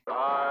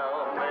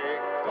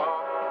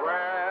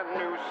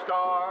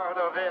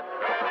bit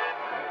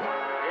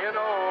in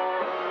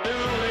old New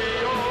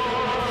York.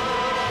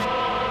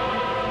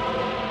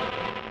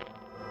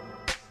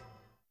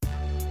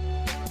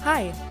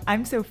 Hi,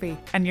 I'm Sophie,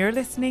 and you're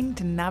listening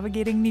to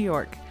Navigating New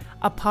York,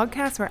 a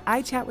podcast where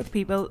I chat with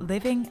people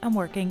living and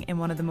working in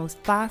one of the most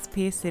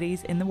fast-paced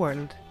cities in the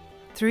world.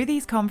 Through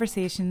these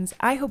conversations,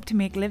 I hope to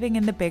make living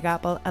in the Big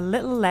Apple a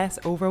little less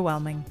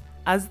overwhelming.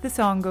 As the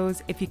song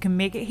goes, if you can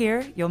make it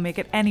here, you'll make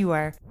it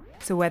anywhere.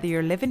 So whether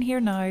you're living here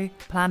now,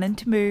 planning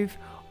to move,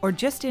 or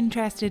just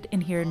interested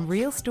in hearing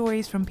real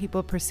stories from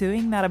people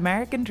pursuing that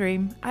American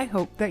dream, I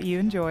hope that you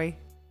enjoy.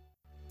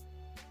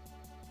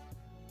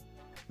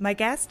 My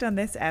guest on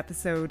this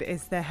episode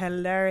is the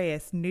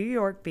hilarious New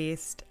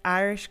York-based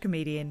Irish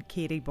comedian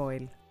Katie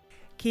Boyle.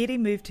 Katie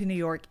moved to New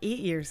York 8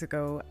 years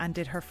ago and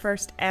did her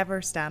first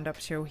ever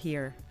stand-up show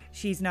here.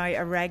 She's now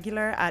a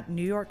regular at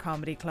New York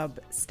Comedy Club,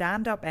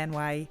 Stand Up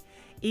NY,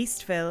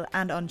 East Phil,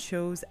 and on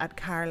shows at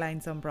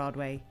Caroline's on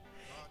Broadway.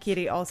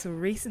 Katie also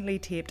recently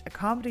taped a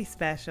comedy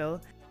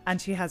special,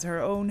 and she has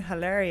her own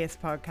hilarious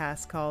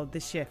podcast called The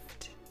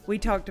Shift. We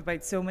talked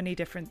about so many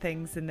different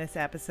things in this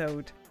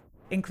episode,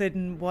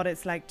 including what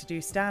it's like to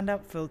do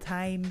stand-up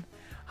full-time,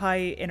 how,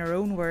 in her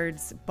own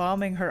words,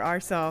 bombing her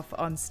arse off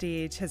on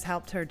stage has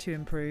helped her to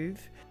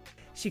improve.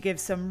 She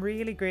gives some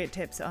really great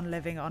tips on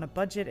living on a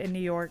budget in New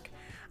York,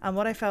 and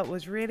what I felt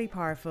was really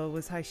powerful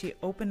was how she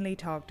openly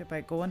talked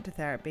about going to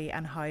therapy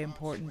and how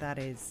important that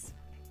is.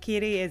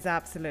 Katie is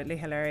absolutely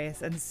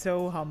hilarious and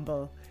so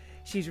humble.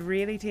 She's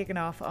really taken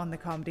off on the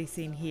comedy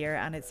scene here,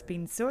 and it's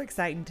been so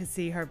exciting to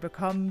see her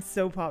become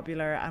so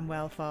popular and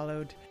well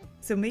followed.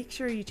 So make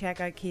sure you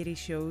check out Katie's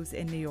shows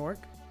in New York.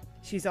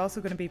 She's also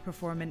going to be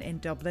performing in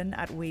Dublin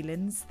at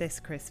Whelan's this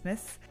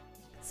Christmas.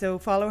 So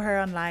follow her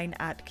online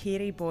at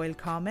Katie Boyle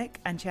Comic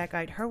and check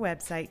out her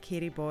website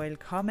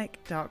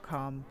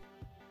katieboylecomic.com.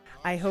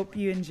 I hope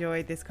you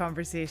enjoyed this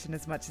conversation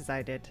as much as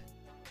I did.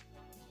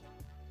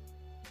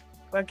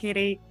 Well,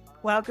 Katie,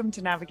 welcome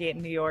to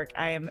Navigating New York.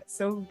 I am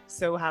so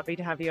happy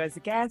to have you as a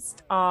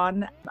guest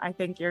on. I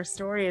think your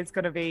story is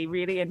going to be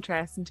really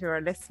interesting to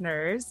our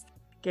listeners,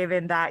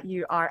 given that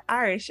you are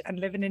Irish and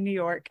living in New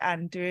York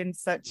and doing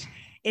such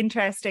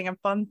interesting and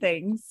fun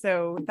things.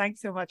 So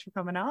thanks so much for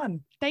coming on.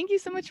 Thank you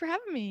so much for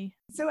having me.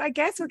 So I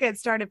guess we'll get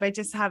started by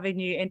just having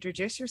you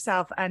introduce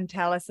yourself and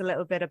tell us a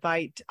little bit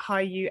about how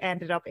you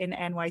ended up in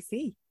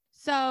NYC.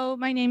 So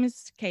my name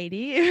is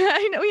Katie.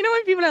 I know,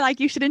 when people are like,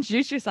 you should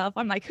introduce yourself,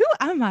 I'm like, who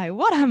am I?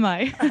 What am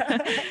I?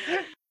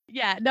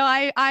 Yeah, no,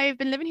 I've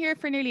been living here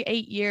for nearly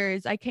 8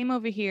 years. I came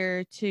over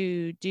here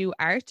to do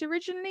art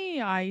originally.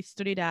 I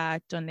studied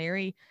at Dún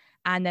Laoghaire,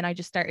 and then I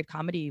just started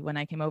comedy when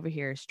I came over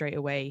here straight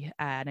away,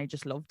 and I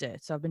just loved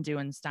it. So I've been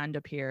doing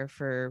stand-up here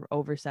for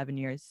over 7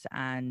 years,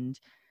 and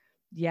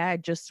yeah,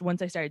 just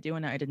once I started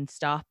doing it, I didn't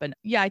stop. And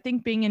yeah, I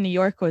think being in New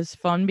York was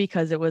fun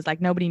because it was like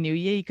nobody knew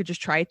you. You could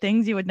just try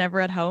things you would never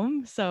at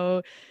home.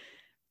 So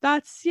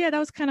that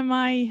was kind of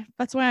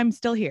that's why I'm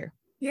still here.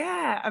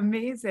 Yeah,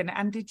 amazing.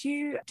 And did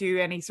you do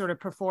any sort of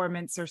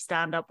performance or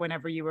stand-up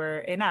whenever you were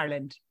in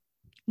Ireland?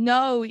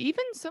 No,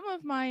 even some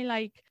of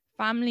my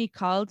family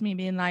called me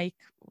being like,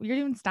 you're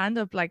doing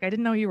stand-up, I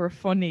didn't know you were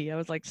funny. I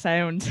was like,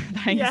 sound,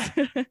 thanks.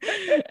 Yeah.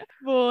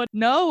 But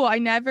no, I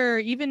never,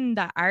 even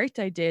that art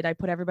I did, I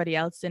put everybody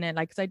else in it,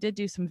 because I did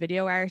do some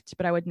video art,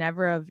 but I would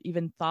never have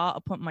even thought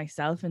of putting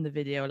myself in the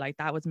video.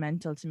 That was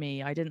mental to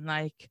me. I didn't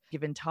like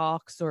giving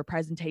talks or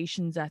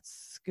presentations at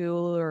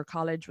school or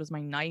college was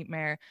my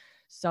nightmare.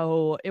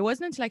 So it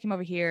wasn't until I came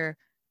over here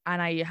and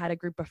I had a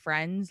group of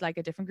friends, a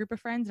different group of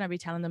friends, and I'd be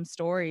telling them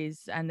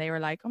stories and they were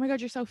like, oh my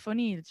God, you're so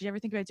funny. Did you ever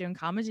think about doing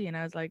comedy? And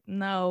I was like,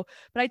 no.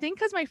 But I think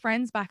because my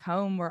friends back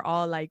home were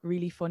all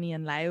really funny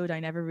and loud, I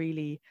never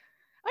really,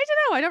 I don't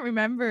know. I don't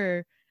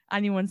remember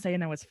anyone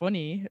saying I was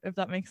funny, if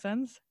that makes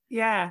sense.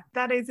 Yeah,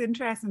 that is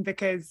interesting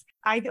because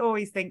I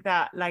always think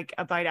that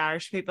about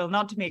Irish people,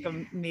 not to make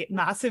a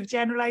massive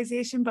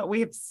generalization, but we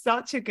have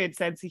such a good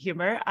sense of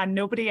humor and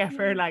nobody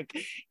ever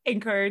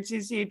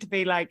encourages you to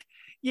be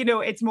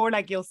it's more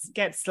like you'll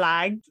get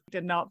slagged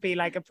and not be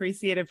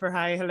appreciated for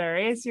how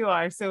hilarious you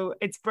are. So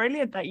it's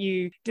brilliant that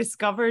you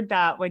discovered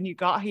that when you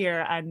got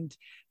here and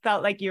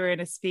felt like you were in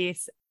a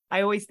space.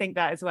 I always think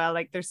that as well.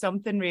 There's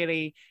something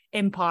really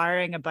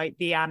empowering about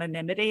the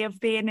anonymity of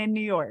being in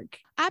New York.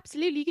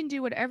 Absolutely. You can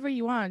do whatever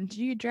you want.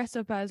 You dress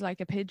up as a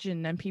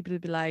pigeon and people will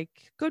be like,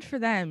 good for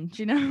them.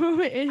 Do you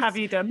know? Have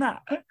you done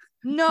that?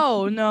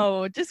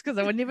 No, just because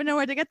I wouldn't even know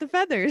where to get the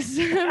feathers.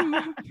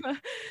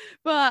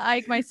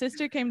 But my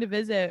sister came to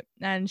visit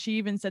and she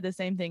even said the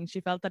same thing.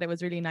 She felt that it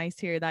was really nice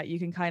here that you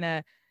can kind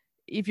of,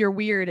 if you're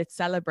weird, it's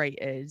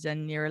celebrated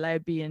and you're allowed to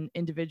be an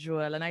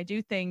individual. And I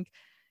do think,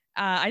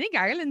 I think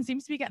Ireland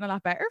seems to be getting a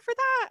lot better for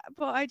that.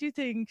 But I do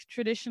think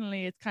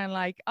traditionally it's kind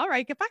of all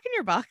right, get back in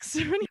your box.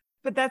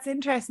 But that's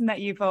interesting that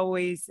you've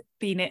always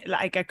been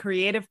a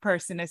creative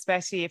person,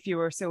 especially if you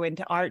were so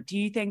into art. Do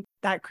you think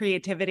that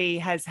creativity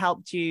has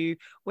helped you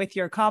with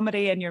your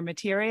comedy and your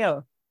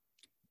material?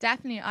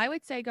 Definitely. I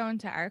would say going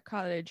to art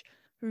college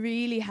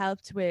really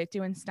helped with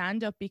doing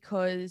stand-up,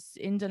 because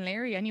in Dún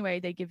Laoghaire anyway,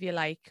 they give you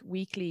like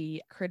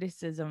weekly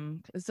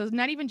criticism. So it's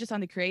not even just on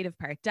the creative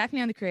part,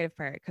 definitely on the creative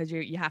part, because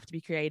you have to be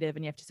creative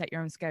and you have to set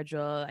your own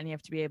schedule and you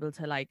have to be able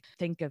to like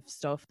think of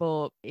stuff.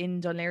 But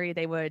in Dún Laoghaire,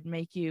 they would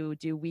make you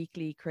do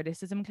weekly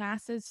criticism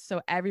classes.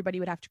 So everybody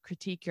would have to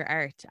critique your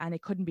art and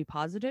it couldn't be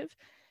positive.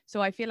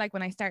 So I feel like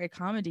when I started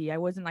comedy, I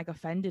wasn't like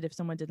offended if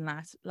someone didn't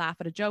laugh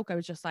at a joke. I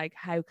was just like,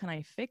 how can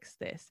I fix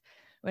this?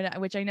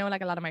 Which I know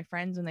like a lot of my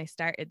friends, when they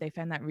started, they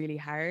found that really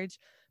hard.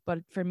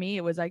 But for me,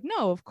 it was like,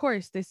 no, of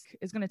course, this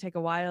is going to take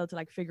a while to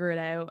like figure it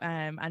out.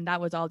 And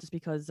that was all just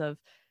because of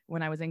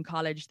when I was in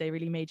college, they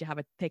really made you have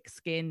a thick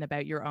skin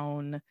about your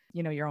own,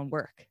 your own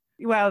work.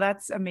 Well,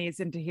 that's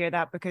amazing to hear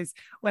that, because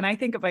when I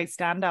think about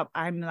stand-up,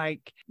 I'm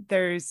like,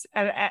 there's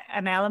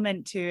an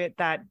element to it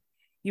that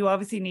you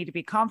obviously need to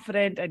be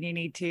confident and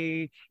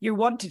you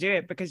want to do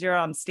it because you're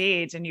on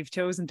stage and you've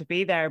chosen to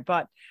be there.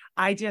 But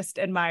I just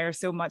admire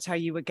so much how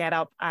you would get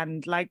up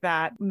and like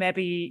that,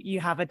 maybe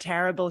you have a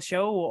terrible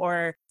show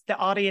or the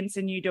audience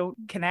and you don't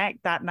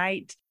connect that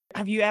night.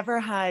 Have you ever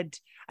had,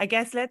 I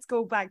guess, let's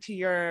go back to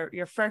your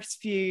first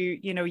few,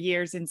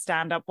 years in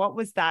stand-up. What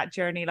was that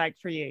journey like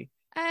for you?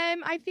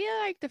 I feel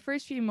like the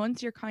first few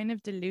months you're kind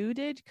of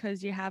deluded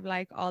because you have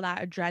like all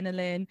that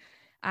adrenaline.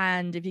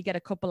 And if you get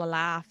a couple of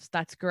laughs,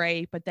 that's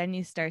great. But then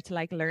you start to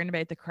like learn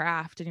about the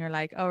craft and you're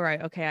like, all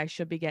right, okay, I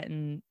should be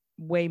getting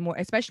way more,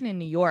 especially in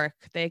New York.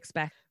 They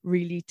expect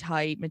really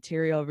tight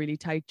material, really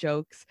tight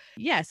jokes.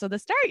 Yeah. So the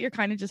start, you're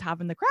kind of just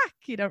having the crack.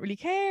 You don't really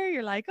care.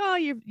 You're like, oh,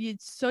 you're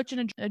such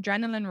an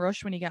adrenaline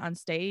rush when you get on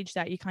stage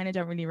that you kind of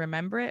don't really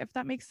remember it, if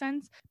that makes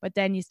sense. But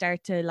then you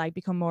start to like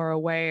become more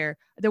aware.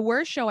 The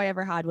worst show I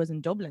ever had was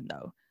in Dublin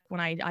though. When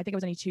I think I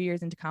was only 2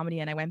 years into comedy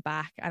and I went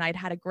back and I'd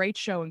had a great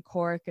show in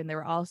Cork and they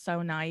were all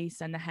so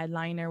nice. And the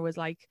headliner was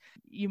like,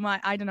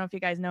 I don't know if you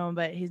guys know him,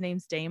 but his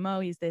name's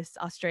Damo. He's this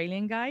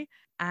Australian guy.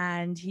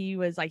 And he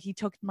was like, he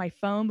took my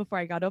phone before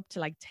I got up to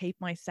like tape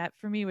my set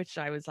for me, which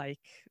I was like,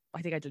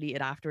 I think I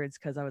deleted afterwards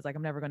because I was like,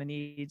 I'm never going to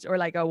need, or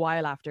like a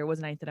while after, it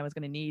wasn't anything I was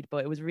going to need,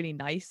 but it was really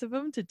nice of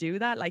him to do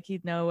that. Like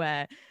he's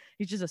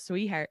just a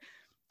sweetheart.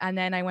 And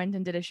then I went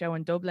and did a show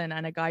in Dublin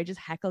and a guy just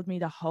heckled me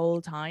the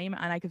whole time.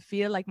 And I could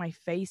feel like my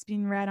face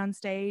being red on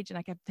stage. And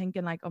I kept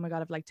thinking like, oh my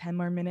God, I've like 10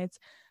 more minutes.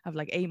 I've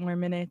like 8 more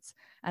minutes.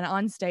 And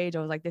on stage,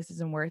 I was like, this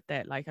isn't worth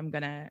it. Like, I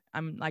can't.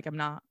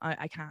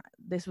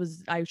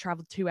 I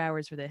traveled 2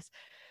 hours for this.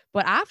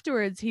 But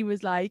afterwards he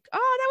was like,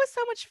 oh, that was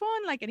so much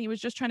fun. Like, and he was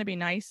just trying to be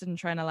nice and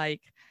trying to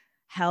like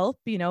help,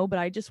 but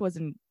I just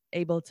wasn't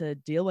able to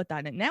deal with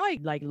that. And now I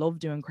like love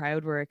doing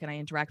crowd work and I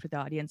interact with the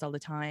audience all the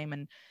time.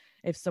 And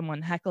if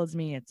someone heckles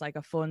me, it's like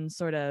a fun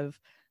sort of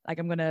like,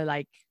 I'm going to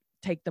like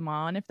take them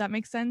on, if that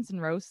makes sense,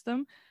 and roast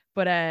them.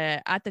 But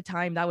at the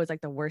time that was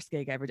like the worst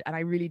gig ever. And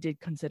I really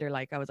did consider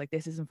like, I was like,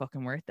 this isn't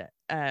fucking worth it.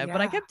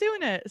 But I kept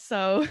doing it.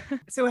 So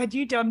had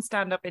you done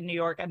stand up in New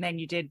York and then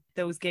you did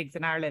those gigs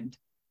in Ireland?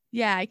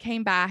 Yeah, I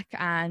came back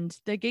and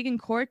the gig in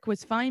Cork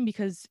was fine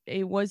because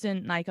it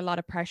wasn't like a lot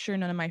of pressure.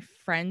 None of my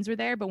friends were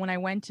there. But when I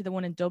went to the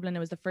one in Dublin, it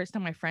was the first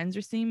time my friends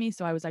were seeing me.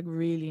 So I was like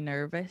really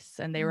nervous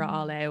and they were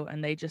all out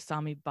and they just saw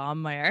me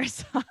bomb my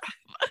arse off.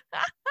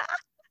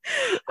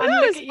 And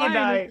look at you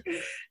now.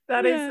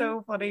 That is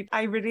so funny.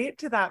 I relate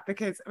to that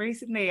because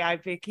recently I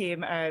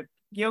became a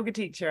yoga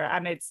teacher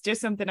and it's just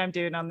something I'm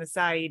doing on the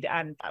side.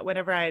 And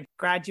whenever I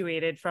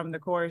graduated from the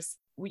course,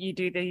 you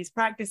do these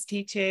practice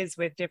teaches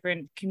with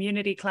different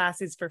community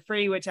classes for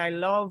free, which I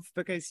love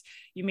because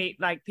you meet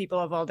like people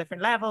of all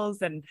different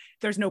levels and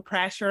there's no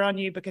pressure on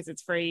you because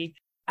it's free.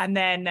 And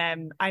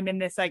then I'm in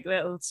this like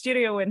little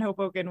studio in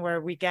Hoboken where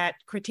we get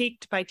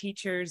critiqued by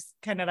teachers,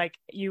 kind of like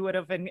you would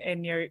have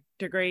in your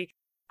degree.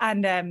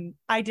 And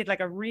I did like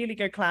a really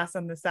good class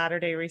on the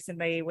Saturday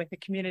recently with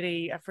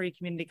a free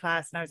community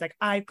class. And I was like,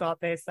 I've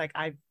got this, like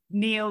I've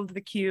nailed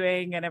the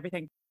cueing and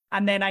everything.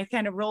 And then I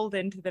kind of rolled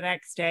into the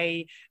next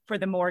day for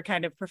the more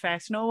kind of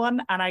professional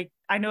one. And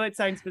I know it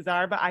sounds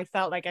bizarre, but I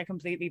felt like I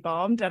completely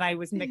bombed and I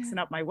was mixing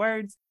up my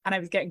words and I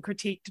was getting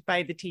critiqued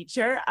by the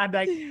teacher. And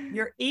like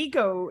your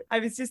ego, I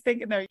was just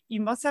thinking there,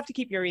 you must have to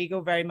keep your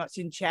ego very much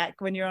in check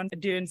when you're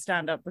doing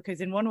stand-up,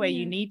 because in one way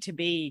you need to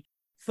be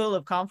full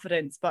of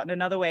confidence, but in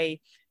another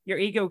way, your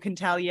ego can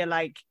tell you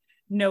like,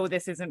 no,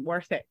 this isn't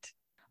worth it.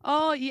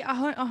 Oh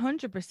yeah,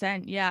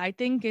 100%. Yeah, I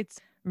think it's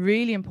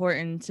really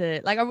important to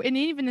like, and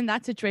even in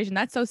that situation,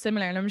 that's so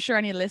similar. And I'm sure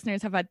any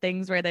listeners have had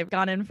things where they've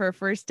gone in for a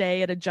first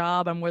day at a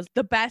job and was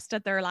the best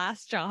at their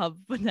last job,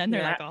 but then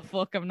they're like, oh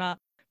fuck, I'm not.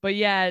 But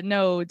yeah,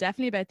 no,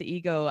 definitely about the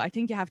ego. I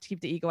think you have to keep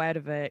the ego out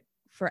of it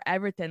for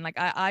everything. Like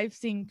I've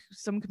seen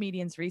some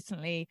comedians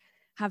recently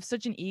have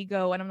such an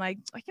ego and I'm like,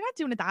 you're not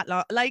doing it that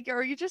long, like,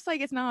 or you're just like,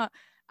 it's not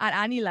at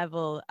any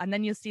level. And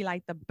then you'll see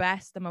like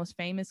the most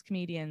famous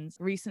comedians.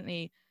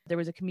 Recently there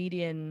was a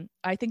comedian,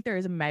 I think there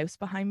is a mouse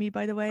behind me,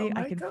 by the way.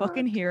 I can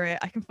fucking hear it.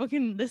 I can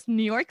fucking, this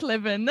New York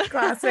living.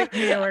 Classic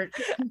New York.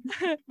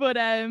 But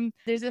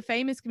there's a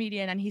famous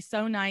comedian and he's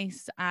so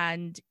nice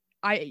and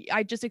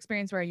I just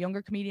experienced where a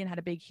younger comedian had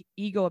a big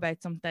ego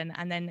about something,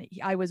 and then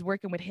I was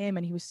working with him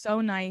and he was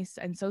so nice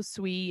and so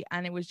sweet,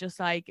 and it was just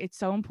like, it's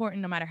so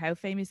important no matter how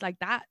famous, like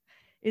that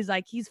is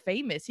like, he's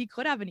famous, he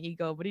could have an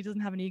ego, but he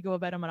doesn't have an ego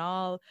about him at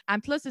all.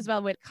 And plus as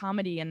well with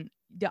comedy and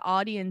the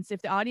audience,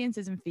 if the audience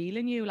isn't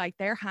feeling you, like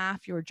they're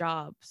half your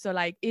job. So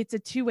like it's a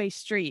two-way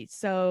street.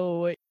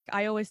 So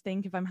I always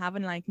think if I'm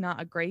having like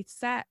not a great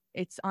set,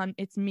 it's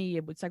me.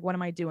 It's like, what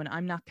am I doing?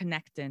 I'm not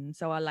connecting.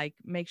 So I like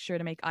make sure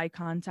to make eye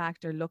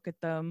contact or look at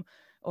them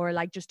or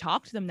like just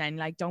talk to them then.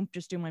 Like don't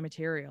just do my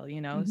material,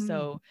 you know? Mm-hmm.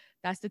 So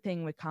that's the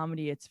thing with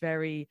comedy.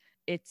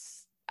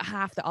 It's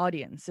half the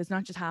audience. It's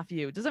not just half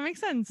you. Does that make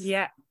sense?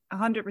 Yeah,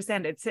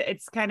 100%.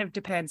 It's kind of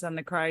depends on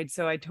the crowd.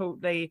 So I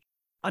totally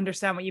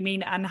understand what you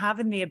mean. And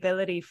having the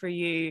ability for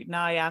you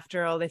now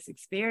after all this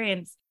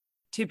experience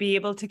to be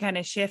able to kind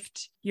of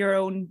shift your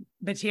own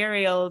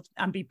material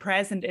and be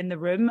present in the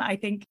room. I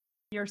think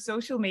your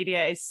social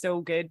media is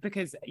so good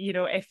because, you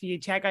know, if you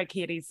check out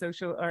Katie's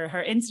social or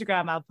her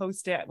Instagram, I'll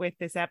post it with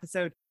this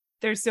episode.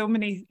 There's so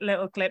many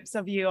little clips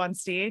of you on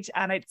stage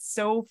and it's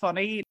so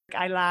funny.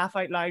 I laugh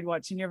out loud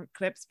watching your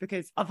clips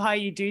because of how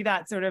you do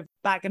that sort of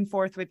back and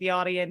forth with the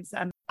audience.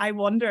 And I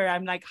wonder,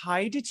 I'm like,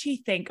 how did she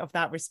think of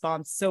that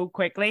response so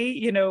quickly?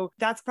 You know,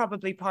 that's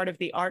probably part of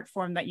the art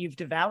form that you've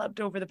developed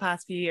over the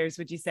past few years,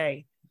 would you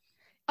say?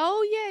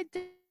 Oh,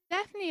 yeah,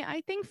 definitely.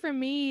 I think for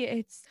me,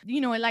 it's, you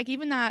know, like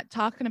even that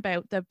talking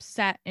about the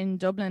set in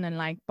Dublin and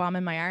like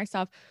bombing my arse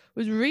off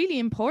was really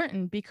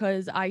important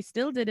because I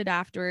still did it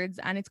afterwards.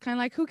 And it's kind of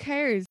like, who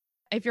cares?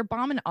 If you're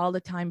bombing all the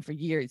time for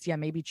years, yeah,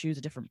 maybe choose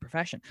a different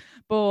profession.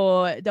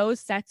 But those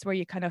sets where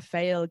you kind of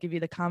fail give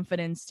you the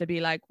confidence to be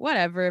like,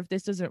 whatever, if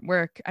this doesn't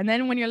work. And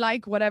then when you're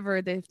like, whatever,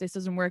 if this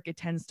doesn't work, it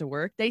tends to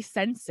work. They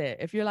sense it.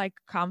 If you're like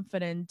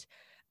confident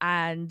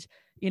and,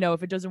 you know,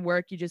 if it doesn't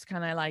work, you just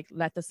kind of like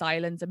let the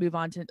silence and move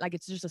on to like,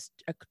 it's just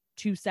a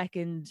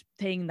 2-second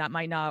thing that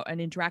might not, an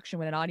interaction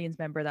with an audience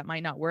member that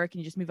might not work. And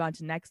you just move on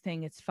to the next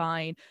thing. It's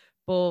fine.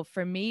 But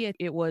for me,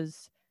 it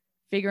was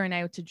figuring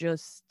out to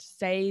just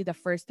say the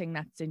first thing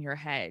that's in your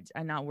head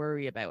and not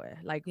worry about it.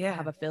 Like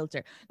have a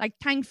filter. Like,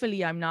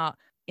 thankfully, I'm not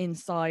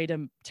inside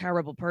a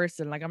terrible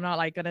person. Like I'm not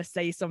like gonna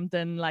say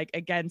something like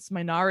against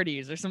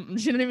minorities or something.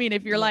 You know what I mean?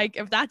 If you're like,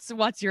 if that's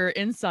what's your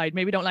inside,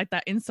 maybe don't let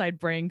that inside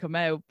brain come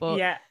out. But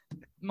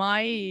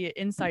my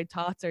inside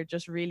thoughts are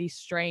just really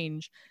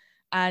strange.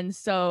 And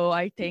so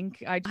I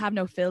think I have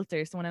no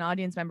filter. So when an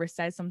audience member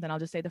says something, I'll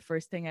just say the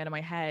first thing out of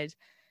my head.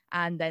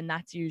 And then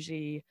that's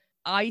usually,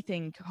 I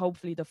think,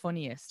 hopefully the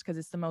funniest because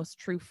it's the most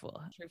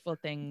truthful. Truthful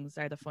things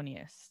are the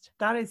funniest.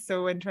 That is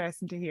so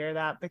interesting to hear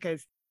that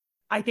because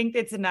I think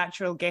it's a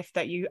natural gift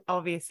that you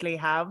obviously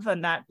have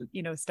and that,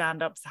 you know,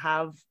 stand-ups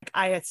have.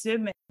 I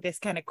assume this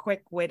kind of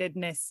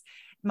quick-wittedness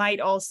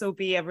might also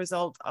be a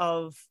result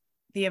of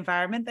the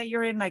environment that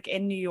you're in. Like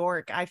in New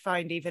York, I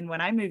found even when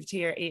I moved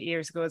here 8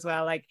 years ago as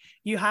well, like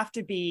you have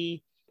to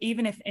be,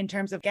 even if in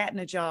terms of getting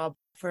a job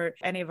for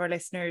any of our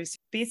listeners,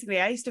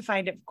 basically I used to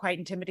find it quite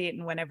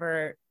intimidating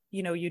whenever,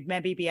 you know, you'd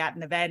maybe be at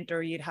an event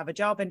or you'd have a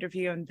job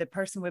interview and the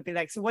person would be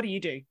like, so what do you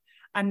do?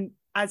 And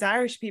as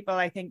Irish people,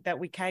 I think that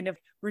we kind of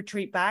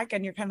retreat back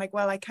and you're kind of like,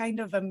 well, I kind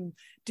of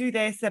do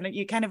this, and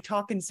you kind of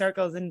talk in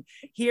circles. And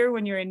here,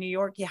 when you're in New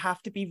York, you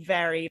have to be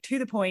very to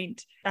the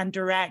point and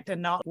direct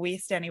and not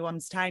waste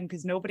anyone's time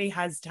because nobody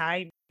has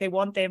time. They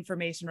want the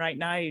information right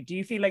now. Do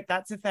you feel like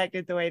that's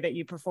affected the way that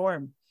you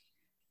perform?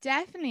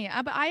 Definitely.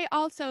 But I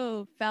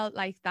also felt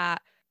like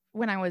that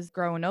when I was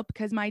growing up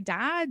because my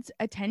dad's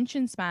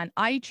attention span,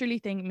 I truly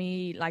think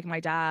me, like my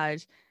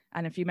dad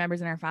and a few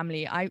members in our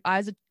family,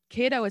 as a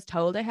kid, I was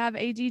told I have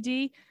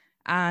ADD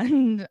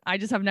and I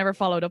just have never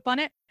followed up on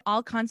it.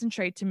 I'll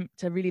concentrate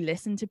to really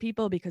listen to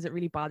people because it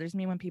really bothers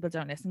me when people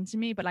don't listen to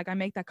me. But like I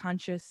make that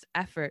conscious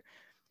effort.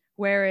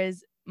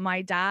 Whereas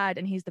my dad,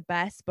 and he's the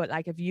best, but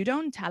like if you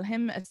don't tell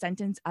him a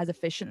sentence as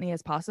efficiently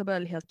as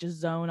possible, he'll just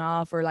zone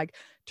off or like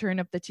turn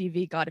up the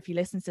TV. God, if he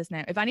listens to this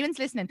now, if anyone's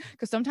listening,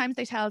 because sometimes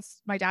they tell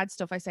my dad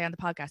stuff I say on the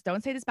podcast,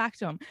 don't say this back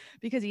to him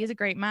because he is a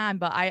great man.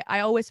 But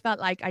I always felt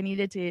like I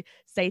needed to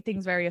say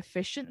things very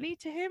efficiently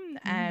to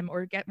him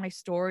or get my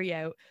story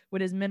out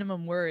with as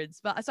minimum words.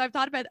 But so I've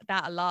thought about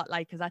that a lot,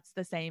 like, because that's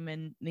the same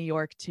in New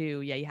York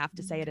too. Yeah, you have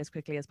to say it as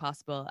quickly as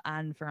possible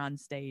and for on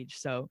stage.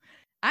 So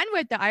and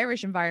with the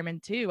Irish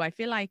environment too, I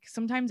feel like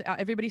sometimes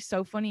everybody's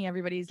so funny,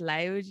 everybody's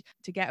loud.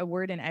 To get a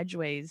word in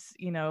edgeways,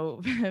 you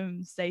know,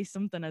 say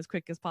something as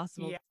quick as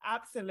possible. Yeah,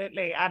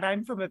 absolutely. And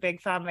I'm from a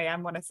big family.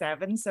 I'm one of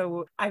 7,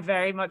 so I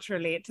very much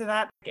relate to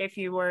that. If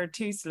you were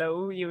too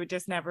slow, you would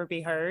just never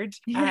be heard.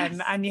 Yes.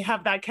 And you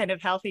have that kind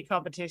of healthy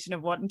competition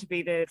of wanting to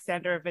be the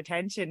center of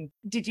attention.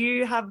 Did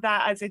you have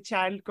that as a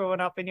child growing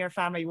up in your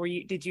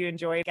family? Did you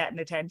enjoy getting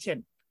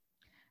attention?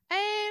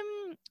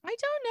 I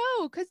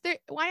don't know, because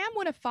I am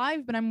one of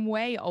 5, but I'm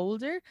way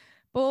older.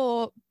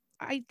 But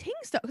I think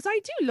so, because I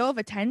do love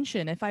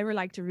attention. If I were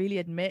like to really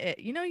admit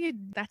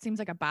it, that seems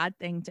like a bad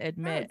thing to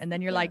admit. And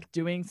then you're like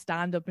doing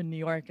stand up in New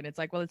York, and it's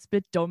like, well, it's a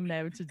bit dumb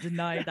now to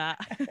deny that.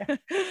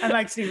 I'm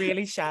actually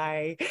really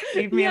shy.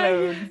 Leave me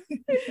alone.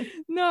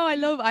 No, I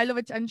love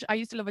attention. I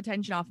used to love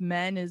attention off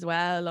men as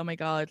well. Oh my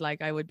God,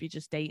 like I would be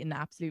just dating the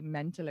absolute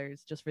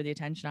mentalers just for the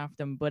attention off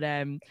them. But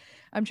I'm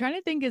trying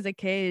to think as a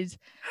kid.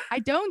 I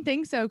don't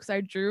think so, because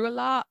I drew a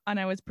lot and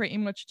I was pretty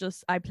much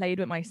I played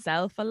with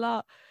myself a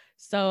lot.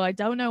 So I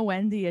don't know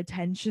when the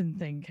attention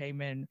thing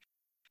came in.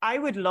 I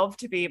would love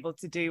to be able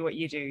to do what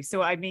you do.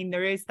 So, I mean,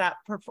 there is that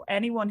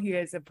anyone who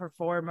is a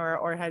performer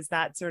or has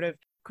that sort of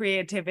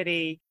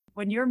creativity,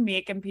 when you're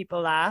making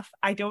people laugh,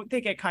 I don't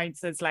think it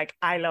counts as like,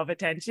 I love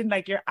attention.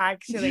 Like you're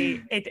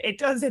actually, it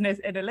does in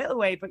a little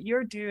way, but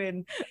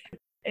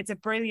it's a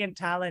brilliant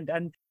talent.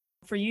 And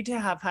for you to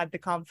have had the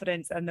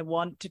confidence and the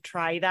want to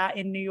try that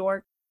in New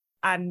York,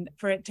 and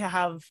for it to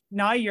have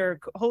now your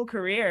whole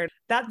career,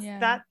 that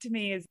to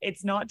me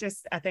it's not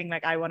just a thing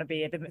like I want to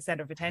be at the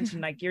center of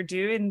attention. Like you're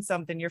doing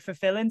something, you're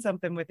fulfilling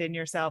something within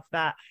yourself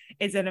that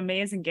is an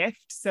amazing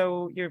gift.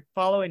 So you're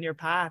following your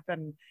path,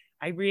 and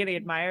I really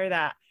admire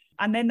that.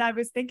 And then I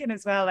was thinking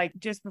as well, like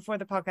just before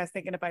the podcast,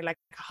 thinking about like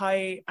how,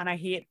 and I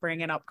hate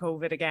bringing up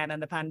COVID again and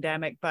the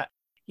pandemic, but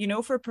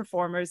for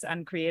performers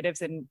and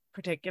creatives in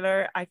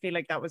particular, I feel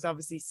like that was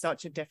obviously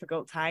such a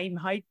difficult time.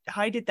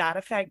 How did that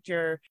affect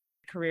your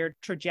career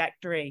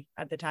trajectory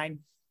at the time?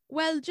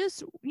 Well,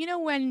 just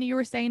when you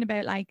were saying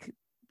about like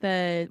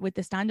with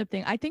the stand-up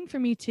thing, I think for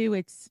me too,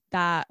 it's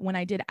that when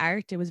I did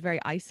art, it was very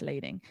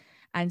isolating.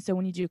 And so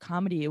when you do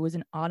comedy, it was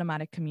an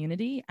automatic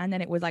community, and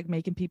then it was like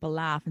making people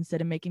laugh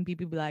instead of making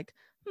people be like,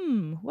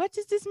 what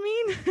does this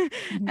mean?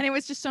 Mm-hmm. And it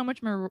was just so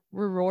much more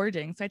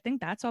rewarding. So I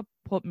think that's what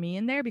put me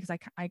in there, because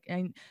I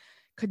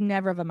could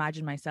never have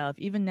imagined myself,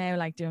 even now,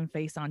 like doing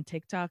face on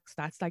TikToks.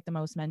 That's like the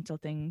most mental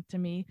thing to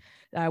me.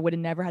 I would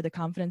have never had the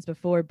confidence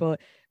before, but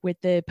with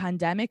the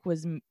pandemic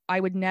I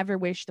would never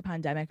wish the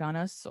pandemic on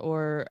us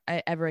or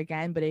ever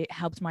again, but it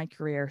helped my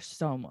career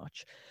so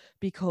much,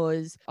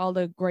 because all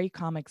the great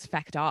comics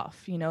fecked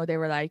off. They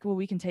were like, well,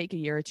 we can take a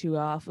year or two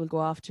off. We'll go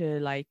off to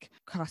like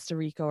Costa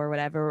Rica or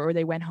whatever, or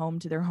they went home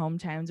to their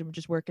hometowns and were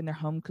just working their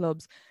home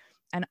clubs.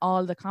 And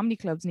all the comedy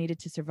clubs needed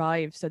to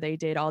survive. So they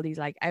did all these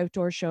like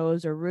outdoor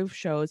shows or roof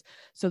shows.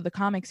 So the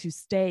comics who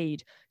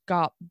stayed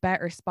got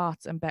better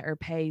spots and better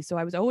pay. So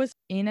I was always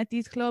in at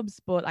these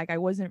clubs, but like I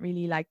wasn't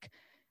really like,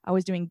 I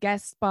was doing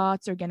guest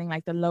spots or getting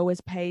like the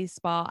lowest paid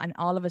spot. And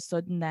all of a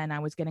sudden then I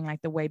was getting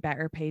like the way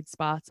better paid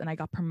spots. And I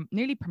got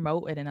nearly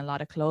promoted in a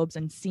lot of clubs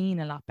and seen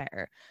a lot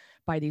better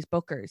by these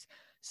bookers.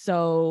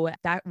 So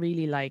that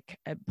really like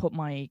put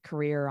my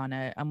career on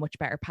a much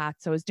better path.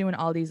 So I was doing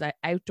all these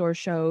outdoor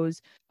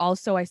shows.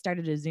 Also, I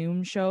started a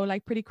Zoom show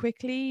like pretty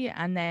quickly,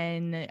 and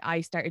then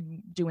I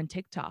started doing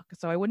TikTok.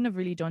 So I wouldn't have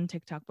really done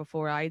TikTok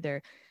before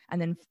either.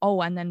 And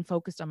then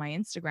focused on my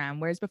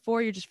Instagram. Whereas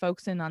before you're just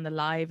focusing on the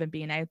live and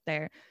being out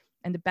there.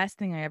 And the best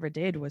thing I ever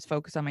did was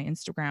focus on my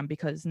Instagram,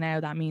 because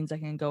now that means I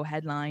can go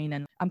headline,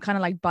 and I'm kind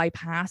of like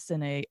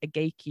bypassing a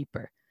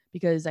gatekeeper,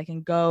 because I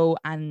can go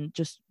and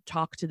just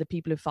talk to the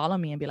people who follow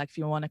me and be like, if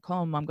you want to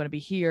come, I'm going to be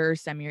here,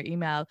 send me your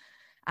email.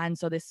 And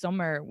so this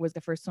summer was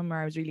the first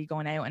summer I was really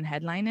going out and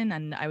headlining,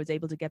 and I was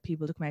able to get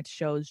people to come out to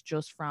shows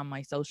just from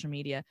my social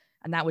media.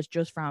 And that was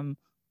just from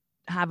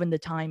having the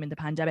time in the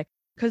pandemic.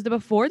 Because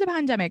before the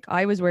pandemic,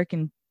 I was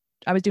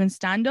doing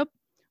stand-up,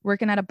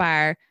 working at a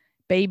bar,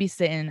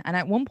 babysitting, and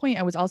at one point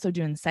I was also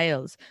doing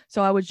sales.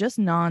 So I was just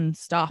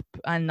non-stop,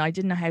 and I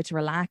didn't know how to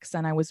relax.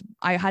 And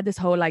I had this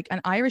whole like,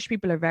 and Irish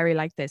people are very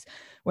like this,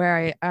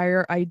 where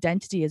our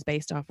identity is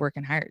based off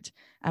working hard,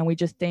 and we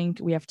just think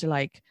we have to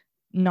like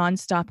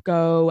non-stop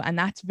go. And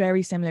that's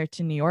very similar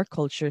to New York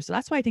culture. So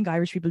that's why I think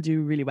Irish people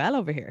do really well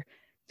over here,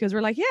 because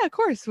we're like, yeah, of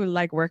course we'll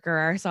like work our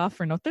arse off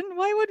for nothing.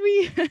 Why would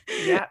we?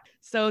 Yeah.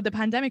 So the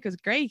pandemic was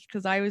great,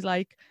 because I was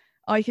like,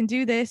 I can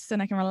do this and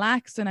I can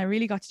relax. And I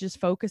really got to just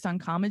focus on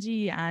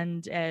comedy.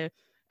 And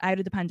out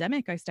of the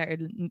pandemic, I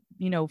started,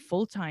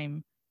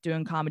 full-time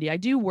doing comedy. I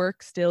do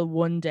work still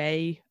one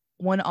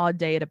odd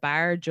day at a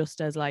bar,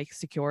 just as like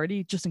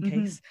security, just in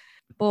case.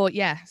 But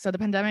yeah, so the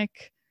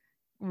pandemic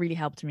really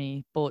helped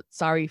me, but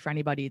sorry for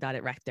anybody that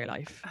it wrecked their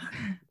life.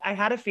 I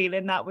had a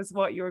feeling that was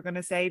what you were going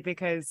to say,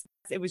 because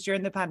it was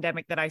during the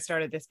pandemic that I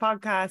started this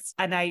podcast.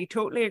 And I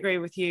totally agree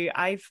with you.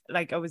 I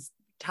was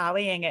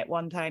tallying at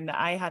one time that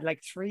I had like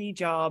 2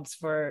 jobs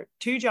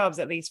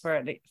at least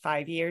for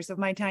 5 years of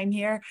my time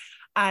here.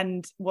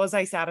 And was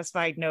I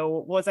satisfied? No.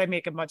 Was I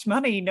making much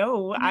money?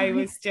 No. I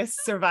was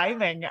just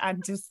surviving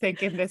and just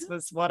thinking this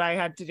was what I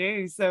had to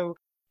do. So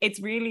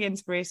it's really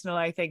inspirational,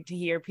 I think, to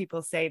hear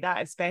people say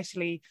that,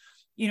 especially,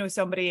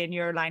 somebody in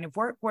your line of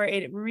work, where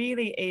it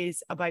really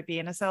is about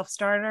being a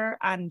self-starter.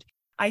 And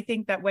I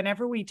think that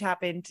whenever we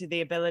tap into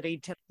the ability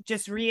to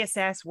just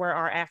reassess where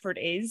our effort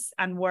is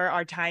and where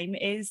our time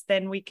is,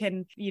 then we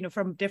can,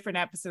 from different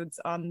episodes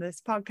on this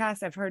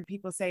podcast, I've heard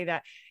people say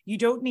that you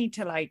don't need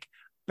to like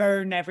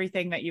burn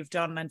everything that you've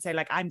done and say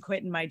like, I'm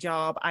quitting my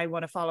job, I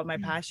want to follow my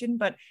passion.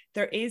 But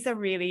there is a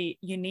really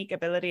unique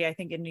ability, I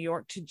think, in New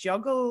York to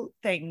juggle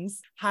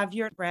things, have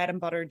your bread and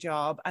butter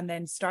job, and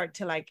then start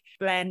to like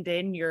blend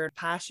in your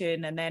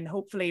passion. And then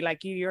hopefully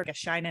like you're a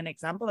shining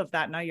example of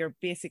that. Now you're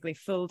basically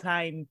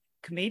full-time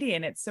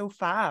comedian. It's so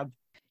fab.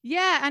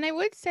 Yeah, and I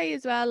would say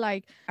as well,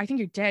 like, I think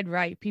you're dead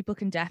right. People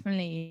can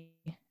definitely,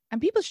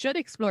 and people should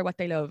explore what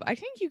they love. I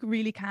think you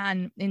really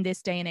can, in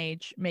this day and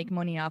age, make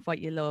money off what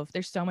you love.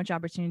 There's so much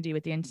opportunity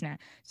with the internet.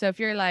 So if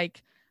you're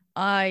like,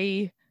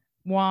 I'm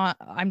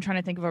trying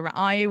to think of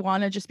I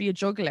want to just be a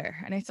juggler.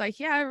 And it's like,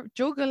 yeah,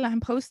 juggle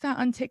and post that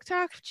on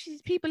TikTok.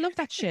 Jeez, people love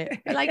that shit.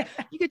 Like,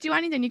 you could do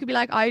anything. You could be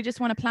like, I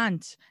just want a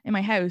plant in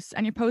my house,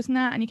 and you're posting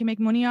that and you can make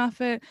money off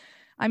it.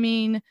 I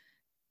mean,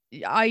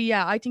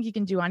 I think you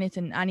can do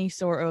anything,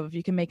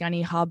 you can make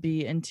any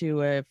hobby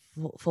into a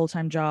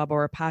full-time job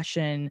or a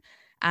passion.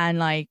 And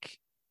like,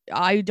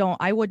 I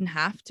wouldn't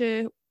have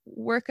to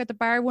work at the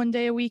bar one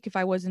day a week if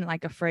I wasn't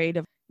like afraid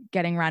of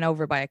getting ran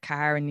over by a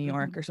car in New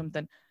York or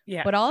something.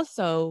 Yeah. But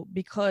also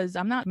because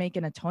I'm not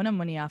making a ton of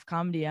money off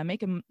comedy, I'm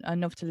making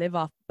enough to live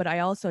off, but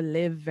I also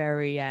live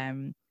very,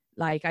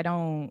 like, I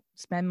don't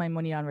spend my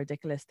money on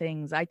ridiculous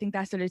things. I think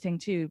that's the other thing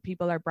too.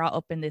 People are brought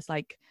up in this,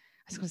 like,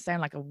 it's going to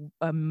sound like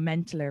a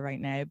mentaler right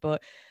now,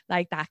 but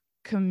like that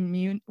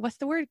what's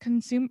the word?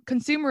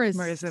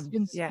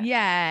 Consumerism.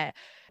 Yeah.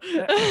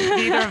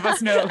 Neither of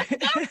us know.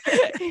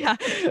 Yeah.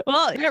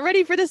 Well, get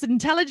ready for this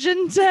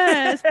intelligent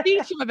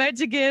speech I'm about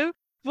to give.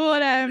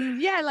 But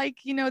yeah, like,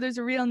 you know, there's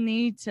a real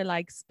need to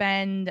like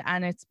spend,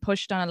 and it's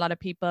pushed on a lot of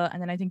people.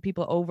 And then I think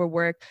people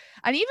overwork.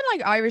 And even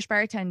like Irish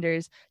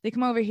bartenders, they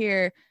come over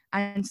here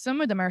and some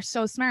of them are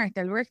so smart.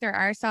 They'll work their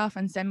arse off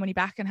and send money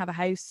back and have a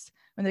house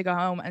when they go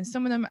home. And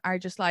some of them are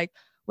just like,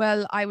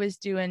 well, I was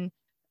doing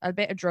a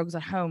bit of drugs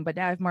at home, but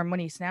now I have more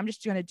money, so now I'm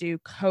just going to do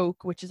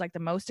coke, which is like the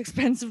most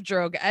expensive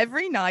drug,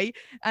 every night.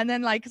 And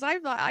then like, because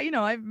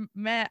I've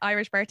met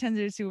Irish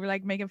bartenders who were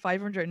like making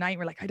 500 a night.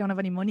 We're like, I don't have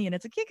any money, and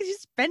it's like, yeah, because you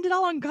spend it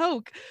all on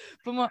coke.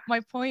 But my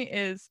point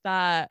is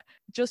that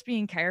just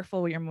being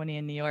careful with your money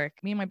in New York.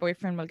 Me and my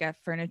boyfriend will get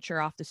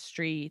furniture off the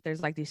street.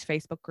 There's like these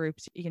Facebook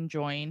groups you can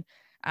join,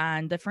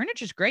 and the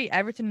furniture is great.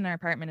 Everything in our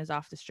apartment is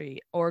off the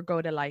street. Or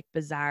go to like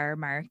Bazaar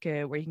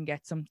Market where you can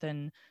get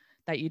something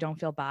that you don't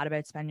feel bad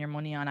about spending your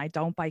money on. I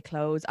don't buy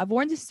clothes. I've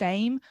worn the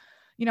same.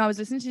 You know, I was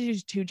listening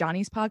to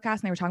Johnny's podcast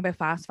and they were talking about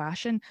fast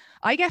fashion.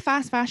 I get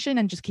fast fashion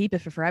and just keep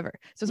it for forever.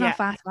 So it's not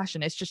fast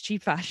fashion. It's just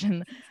cheap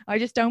fashion. I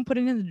just don't put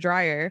it in the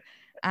dryer.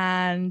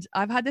 And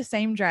I've had the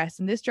same dress,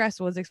 and this dress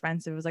was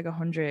expensive. It was like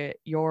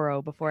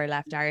 €100 before I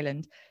left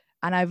Ireland.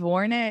 And I've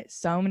worn it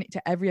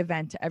to every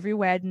event, to every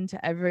wedding,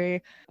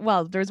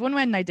 well, there was one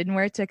wedding I didn't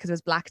wear it to because it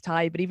was black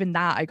tie, but even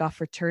that I got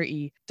for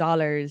 $30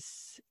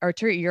 or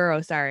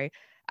 €30, sorry.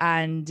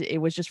 And it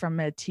was just from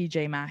a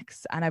TJ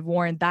Maxx. And I've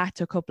worn that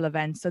to a couple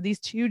events. So these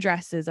two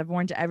dresses I've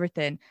worn to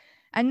everything.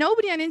 And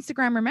nobody on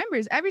Instagram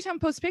remembers. Every time I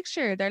post a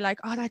picture, they're like,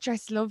 oh, that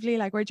dress is lovely.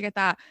 Like, where'd you get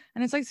that?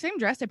 And it's like the same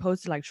dress I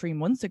posted like 3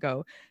 months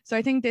ago. So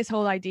I think this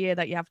whole idea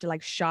that you have to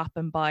like shop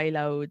and buy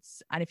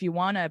loads. And if you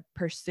want to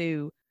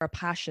pursue a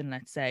passion,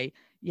 let's say,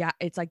 yeah,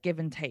 it's like give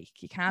and take.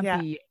 You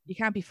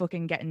can't be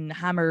fucking getting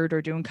hammered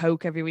or doing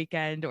coke every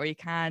weekend, or you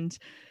can't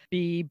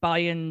be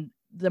buying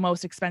the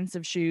most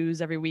expensive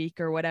shoes every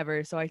week or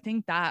whatever. So I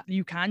think that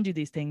you can do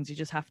these things. You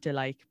just have to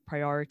like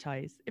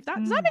prioritize.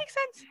 Does that make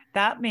sense?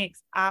 That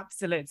makes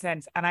absolute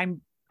sense. And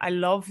I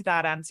love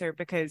that answer,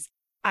 because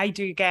I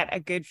do get a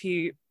good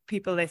few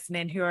people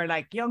listening who are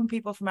like young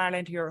people from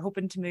Ireland who are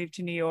hoping to move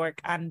to New York.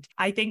 And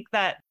I think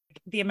that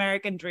the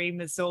American dream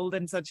is sold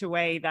in such a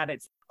way that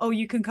it's, oh,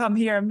 you can come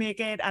here and make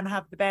it and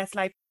have the best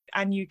life,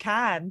 and you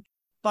can.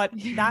 But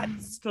that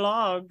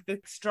slog, the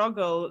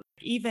struggle,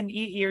 even 8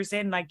 years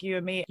in, like you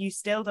and me, you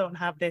still don't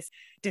have this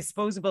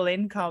disposable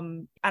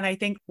income. And I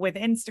think with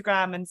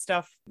Instagram and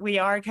stuff, we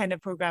are kind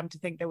of programmed to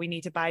think that we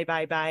need to buy.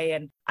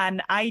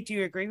 And I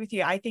do agree with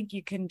you. I think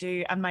you can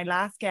do. And my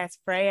last guest,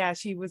 Freya,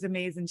 she was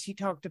amazing. She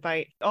talked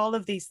about all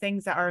of these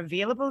things that are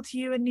available to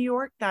you in New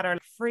York that are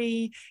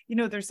free. You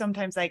know, there's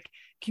sometimes like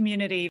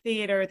community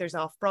theater, there's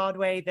off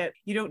Broadway, that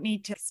you don't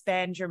need to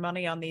spend your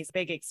money on these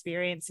big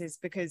experiences,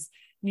 because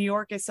New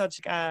York is such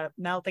a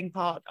melting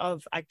pot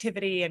of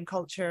activity and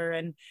culture.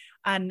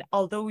 And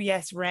although,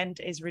 yes, rent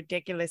is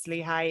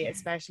ridiculously high,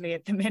 especially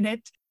at the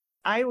minute,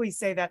 I always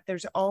say that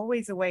there's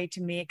always a way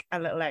to make a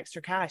little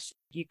extra cash.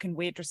 You can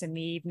waitress in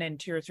the evening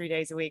 2 or 3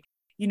 days a week.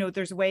 You know,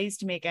 there's ways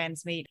to make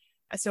ends meet.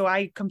 So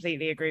I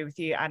completely agree with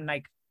you. And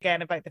like,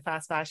 again, about the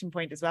fast fashion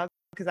point as well,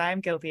 because I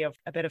am guilty of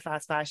a bit of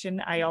fast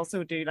fashion. I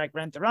also do like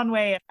Rent the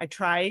Runway. I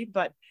try,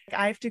 but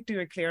I have to do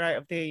a clear out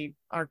of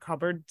our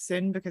cupboard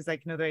soon, because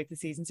like, you know, the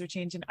seasons are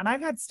changing. And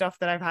I've had stuff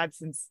that I've had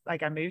since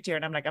like I moved here,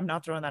 and I'm like, I'm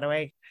not throwing that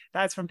away.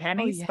 That's from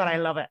pennies, but I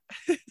love it.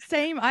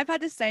 Same. I've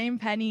had the same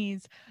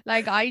pennies.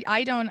 Like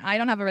I don't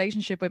have a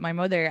relationship with my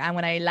mother. And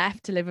when I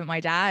left to live with my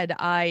dad,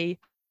 I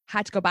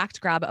had to go back to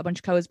grab a bunch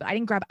of clothes, but I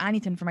didn't grab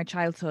anything from my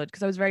childhood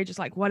because I was very just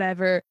like,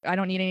 whatever, I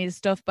don't need any of this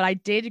stuff. But I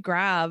did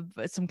grab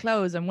some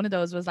clothes, and one of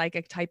those was like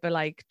a type of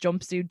like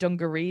jumpsuit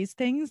dungarees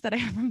things that I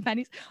have from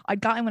Penny's. I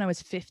got it when I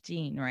was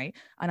 15, right?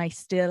 And I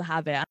still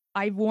have it.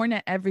 I've worn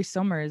it every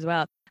summer as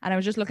well. And I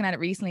was just looking at it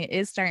recently. It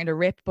is starting to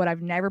rip, but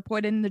I've never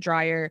put it in the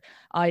dryer.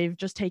 I've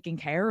just taken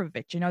care of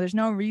it. You know, there's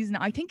no reason.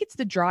 I think it's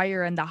the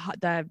dryer and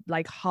the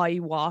like high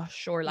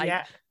wash or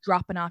like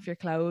dropping off your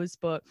clothes.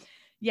 But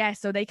yeah,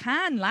 so they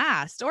can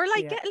last. Or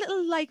like get a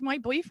little, like my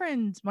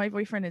boyfriend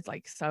is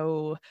like,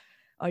 so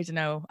I don't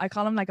know. I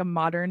call him like a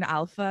modern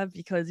alpha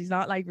because he's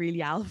not like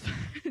really alpha.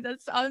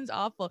 That sounds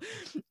awful.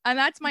 And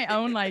that's my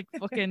own like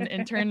fucking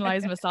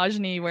internalized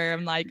misogyny where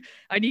I'm like,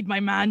 I need my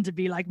man to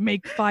be like,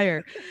 make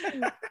fire.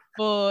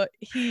 But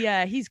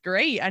he's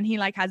great. And he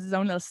like has his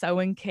own little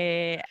sewing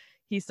kit.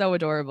 He's so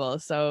adorable.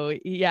 So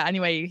yeah,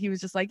 anyway, he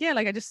was just like, yeah,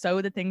 like I just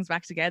sew the things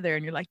back together.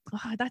 And you're like,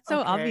 oh, that's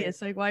so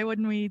obvious. Like, why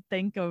wouldn't we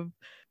think of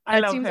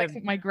that? Seems like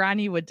what my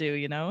granny would do,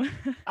 you know?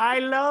 I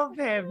love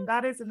him.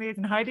 That is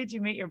amazing. How did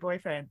you meet your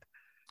boyfriend?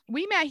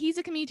 We met. He's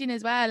a comedian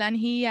as well, and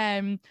he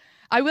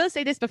I will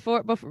say this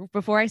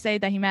before I say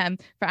that he met him.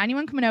 For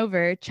anyone coming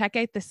over, check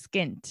out the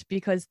Skint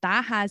because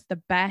that has the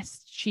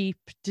best cheap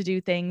to do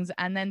things.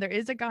 And then there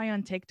is a guy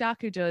on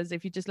TikTok who does,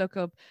 if you just look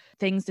up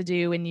things to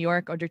do in New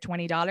York under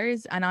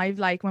 $20. And I've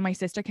like, when my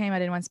sister came, I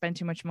didn't want to spend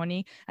too much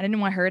money. I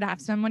didn't want her to have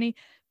to spend money.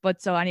 But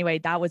so anyway,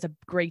 that was a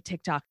great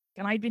TikTok.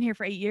 And I'd been here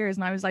for 8 years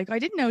and I was like, I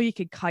didn't know you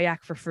could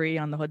kayak for free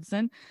on the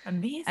Hudson.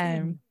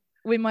 Amazing.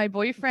 With my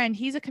boyfriend,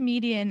 he's a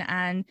comedian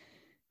and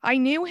I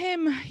knew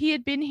him. He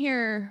had been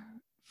here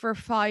for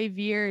 5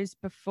 years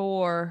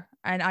before,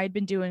 and I'd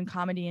been doing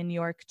comedy in New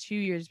York 2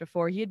 years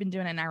before. He had been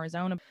doing it in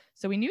Arizona.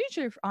 So we knew each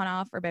other on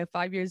off for about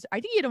 5 years. I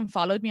think he had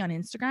unfollowed me on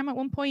Instagram at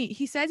one point.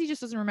 He says he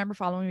just doesn't remember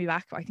following me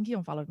back, but I think he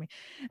unfollowed me.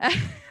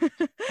 And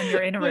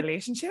you're in a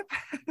relationship?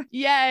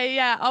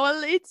 Yeah. Oh,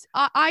 well,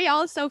 I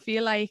also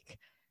feel like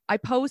I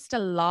post a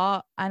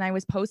lot and I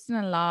was posting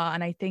a lot,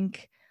 and I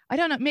think, I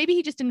don't know, maybe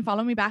he just didn't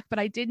follow me back, but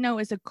I did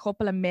notice a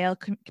couple of male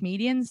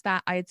comedians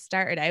that I had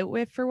started out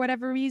with for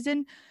whatever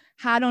reason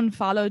had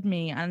unfollowed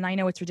me. And I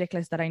know it's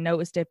ridiculous that I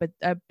noticed it, but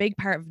a big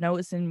part of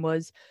noticing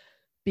was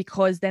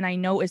because then I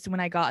noticed when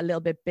I got a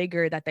little bit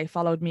bigger that they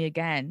followed me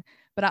again.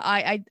 But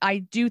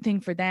I do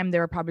think for them, they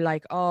were probably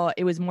like, oh,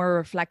 it was more a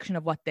reflection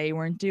of what they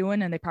weren't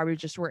doing. And they probably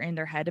just were in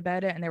their head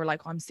about it. And they were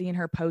like, oh, I'm seeing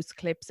her post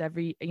clips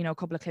every, a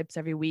couple of clips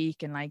every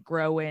week and like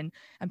growing,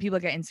 and people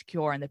get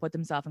insecure and they put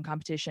themselves in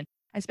competition.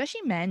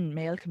 Especially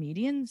male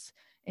comedians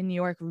in New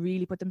York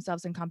really put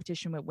themselves in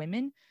competition with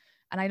women.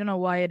 And I don't know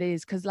why it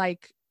is, because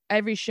like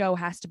every show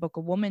has to book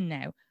a woman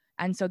now.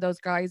 And so those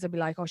guys will be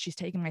like, oh, she's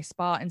taking my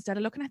spot, instead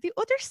of looking at the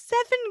other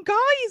 7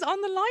 guys on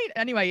the line.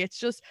 Anyway, it's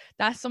just,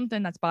 that's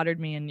something that's bothered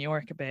me in New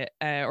York a bit,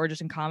 or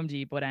just in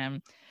comedy. But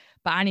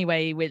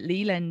anyway, with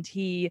Leland,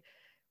 he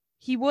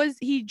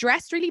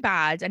dressed really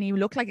bad and he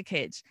looked like a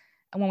kid.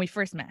 And when we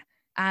first met,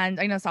 and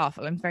I know it's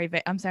awful,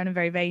 I'm sounding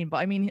very vain, but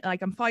I mean,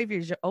 like, I'm 5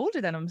 years older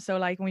than him. So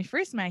like when we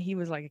first met, he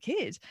was like a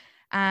kid.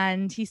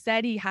 And he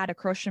said he had a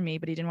crush on me,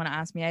 but he didn't want to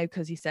ask me out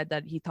because he said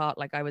that he thought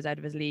like I was out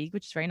of his league,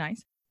 which is very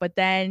nice. But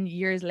then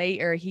years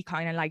later, he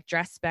kind of like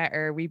dressed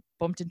better. We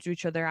bumped into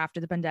each other after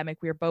the pandemic.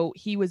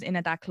 He was in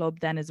at that club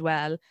then as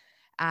well.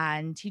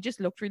 And he just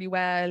looked really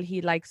well.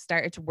 He like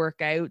started to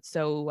work out.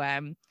 So,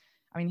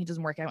 I mean, he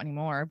doesn't work out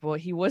anymore, but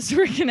he was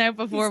working out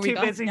before we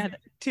got together.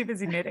 Too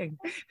busy knitting.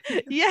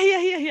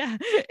 Yeah.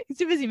 He's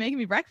too busy making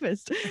me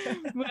breakfast.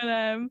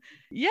 But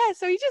yeah,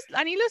 so he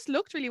just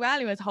looked really well.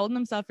 He was holding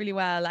himself really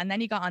well. And then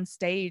he got on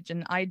stage,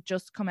 and I'd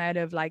just come out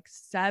of like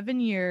 7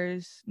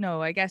 years.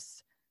 No, I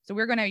guess. So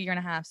we're going out a year and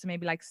a half. So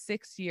maybe like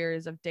 6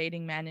 years of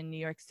dating men in New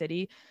York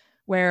City,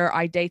 where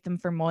I date them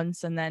for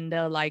months, and then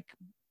they'll like,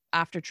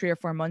 after 3 or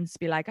 4 months,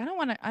 be like, I don't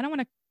want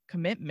to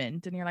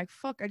commitment. And you're like,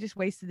 fuck, I just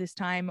wasted this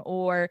time.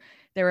 Or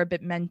they're a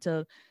bit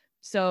mental.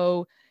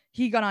 So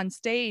he got on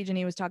stage and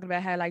he was talking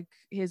about how like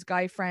his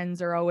guy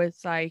friends are always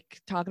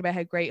like talking about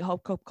how great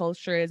hookup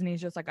culture is, and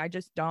he's just like,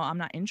 I'm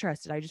not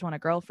interested, I just want a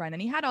girlfriend.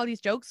 And he had all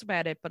these jokes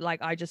about it, but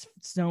like I just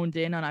zoned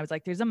in and I was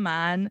like, there's a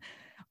man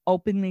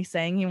openly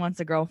saying he wants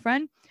a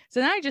girlfriend.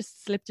 So then I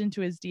just slipped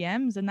into his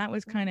DMs, and that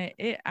was kind of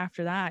it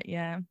after that.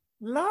 Yeah.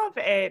 Love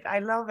it. I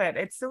love it.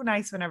 It's so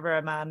nice whenever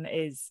a man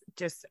is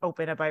just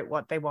open about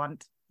what they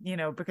want,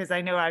 because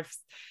I know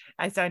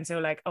I sound so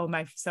like, oh,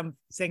 some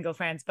single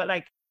friends, but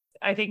like,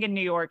 I think in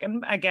New York,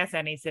 and I guess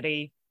any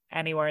city,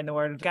 anywhere in the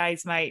world,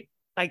 guys might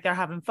like, they're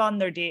having fun,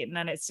 they're dating,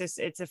 and it's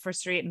a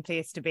frustrating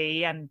place to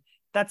be. And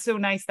that's so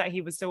nice that he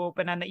was so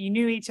open and that you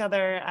knew each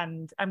other,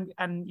 and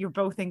you're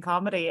both in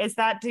comedy.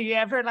 Do you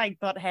ever like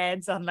butt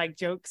heads on like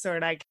jokes, or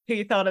like who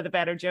you thought of the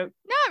better joke?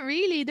 Not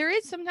really. There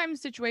is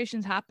sometimes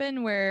situations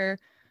happen where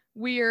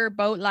we're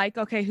both like,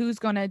 okay, who's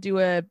gonna do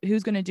a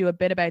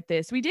bit about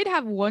this? We did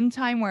have one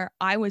time where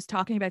I was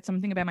talking about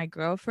something about my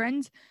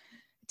girlfriend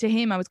to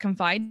him. I was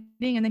confiding,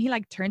 and then he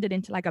like turned it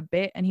into like a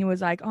bit, and he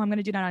was like, oh, I'm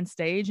gonna do that on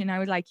stage. And I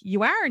was like,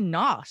 you are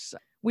not.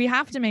 we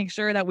have to make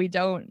sure that we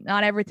don't,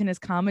 not everything is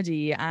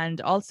comedy. And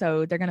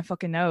also they're going to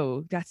fucking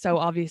know that's so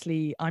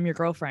obviously I'm your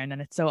girlfriend.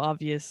 And it's so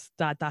obvious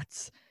that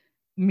that's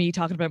me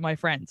talking about my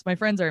friends. My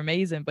friends are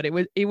amazing, but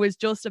it was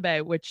just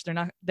about, which they're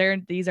not,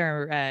 these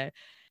are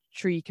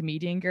three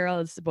comedian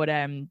girls, but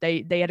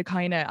they had a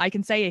kind of, I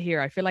can say it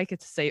here, I feel like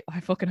it's safe, I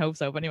fucking hope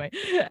so, but anyway,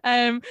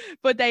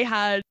 but they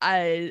had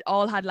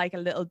all had like a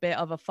little bit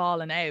of a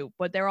falling out,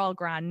 but they're all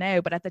grand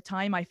now. But at the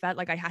time I felt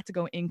like I had to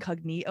go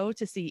incognito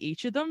to see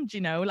each of them, do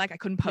you know, like I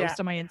couldn't post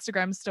on my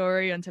Instagram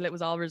story until it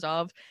was all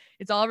resolved.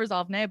 It's all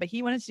resolved now, but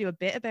he wanted to do a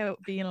bit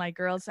about being like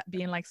girls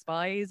being like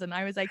spies, and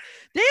I was like,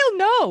 they'll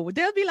know,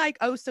 they'll be like,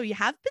 oh, so you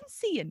have been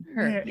seeing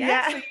her.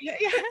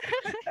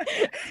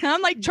 So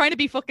I'm like trying to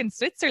be fucking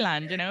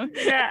Switzerland, you know.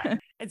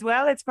 As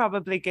well, it's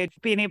probably good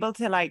being able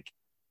to like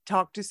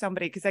talk to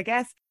somebody, because I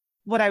guess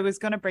what I was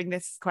going to bring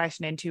this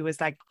question into was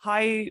like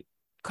how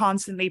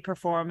constantly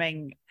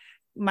performing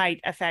might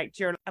affect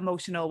your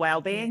emotional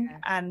well-being,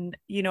 and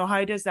you know,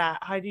 how do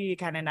you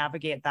kind of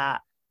navigate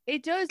that?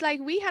 It does.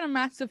 Like, we had a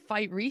massive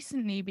fight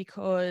recently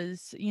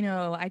because, you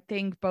know, I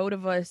think both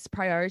of us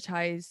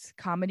prioritize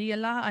comedy a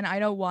lot, and I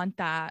don't want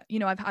that. You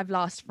know, I've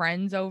lost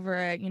friends over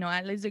it. You know,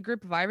 there's a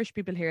group of Irish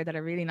people here that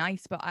are really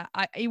nice, but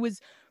it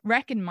was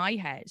wrecking my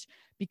head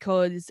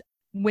because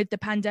with the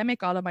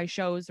pandemic, all of my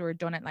shows were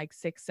done at like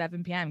 6,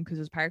 7 p.m. because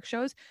it was park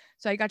shows.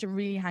 So I got to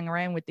really hang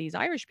around with these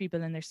Irish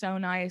people, and they're so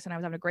nice, and I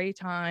was having a great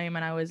time.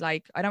 And I was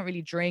like, I don't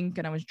really drink,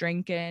 and I was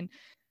drinking.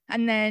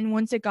 And then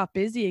once it got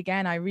busy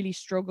again, I really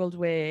struggled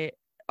with,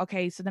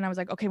 okay, so then I was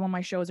like, okay, when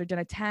my shows are done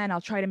at 10,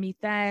 I'll try to meet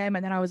them.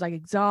 And then I was like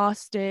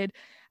exhausted.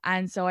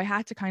 And so I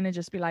had to kind of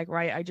just be like,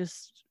 right, I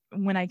just,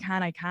 when I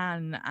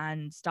can,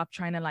 and stop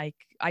trying to like,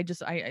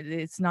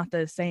 it's not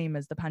the same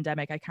as the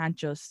pandemic. I can't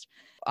just,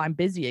 I'm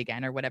busy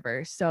again or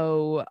whatever.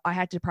 So I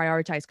had to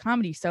prioritize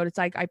comedy. So it's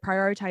like, I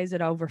prioritize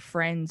it over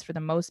friends for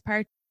the most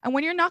part. And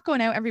when you're not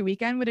going out every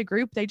weekend with a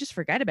group, they just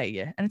forget about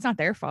you, and it's not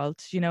their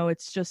fault. You know,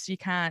 it's just, you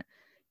can't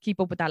keep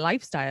up with that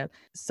lifestyle.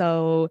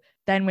 So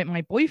then with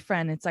my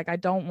boyfriend, it's like, I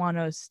don't want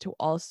us to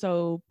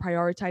also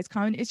prioritize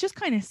comedy. It's just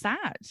kind of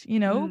sad, you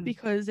know,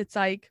 because it's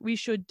like we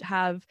should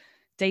have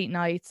date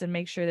nights and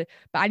make sure that,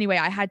 but anyway,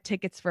 I had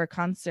tickets for a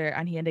concert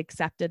and he had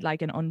accepted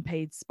like an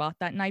unpaid spot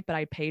that night, but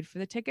I paid for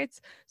the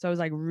tickets. So I was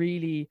like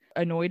really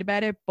annoyed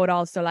about it. But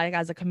also, like,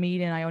 as a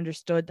comedian, I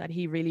understood that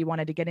he really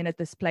wanted to get in at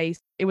this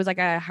place. It was like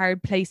a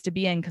hard place to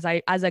be in,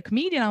 because as a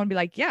comedian, I would be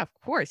like, yeah,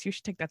 of course you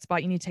should take that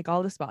spot, you need to take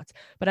all the spots.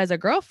 But as a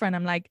girlfriend,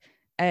 I'm like,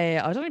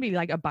 I don't want to be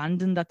like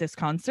abandoned at this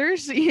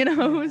concert, you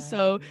know.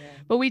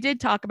 But we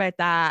did talk about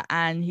that,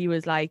 and he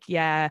was like,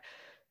 yeah,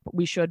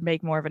 we should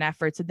make more of an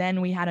effort. So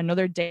then we had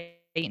another date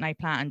night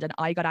planned, and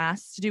I got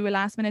asked to do a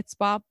last minute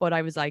spot, but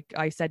I was like,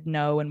 I said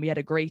no, and we had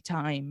a great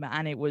time.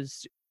 And it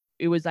was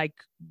like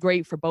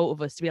great for both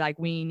of us to be like,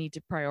 we need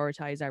to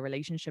prioritize our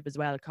relationship as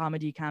well.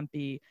 Comedy can't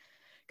be,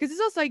 because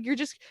it's also like,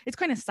 it's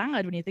kind of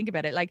sad when you think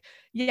about it. Like,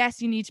 yes,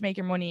 you need to make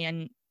your money,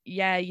 and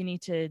yeah, you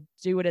need to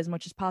do it as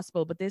much as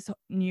possible. But this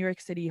New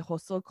York City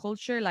hustle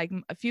culture, like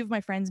a few of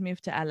my friends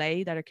moved to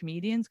LA that are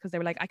comedians because they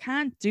were like, I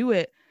can't do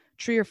it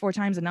 3 or 4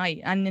 times a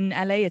night. And in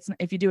LA, it's,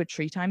 if you do it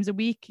 3 times a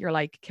week, you're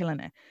like killing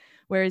it.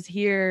 Whereas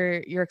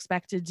here, you're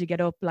expected to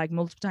get up like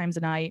multiple times a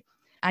night,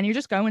 and you're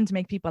just going to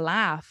make people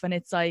laugh. And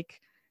it's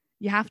like,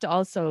 you have to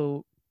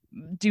also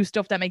do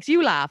stuff that makes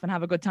you laugh and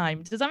have a good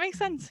time. Does that make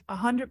sense?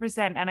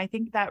 100%. And I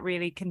think that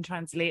really can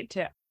translate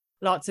to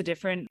lots of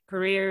different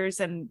careers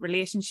and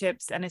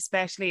relationships. And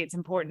especially it's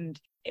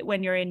important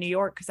when you're in New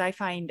York, because I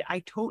find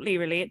I totally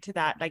relate to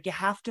that. Like, you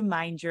have to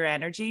mind your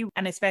energy.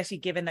 And especially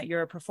given that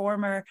you're a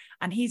performer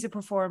and he's a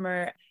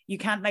performer, you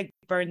can't like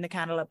burn the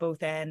candle at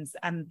both ends.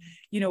 And,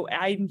 you know,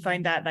 I even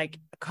find that like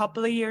a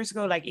couple of years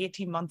ago, like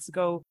 18 months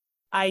ago,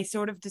 I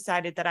sort of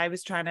decided that I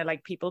was trying to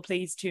like people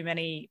please too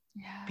many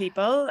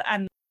people.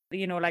 And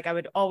you know, like I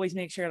would always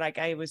make sure like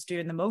I was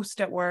doing the most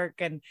at work,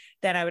 and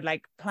then I would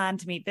like plan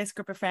to meet this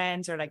group of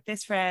friends or like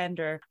this friend,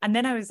 and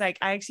then I was like,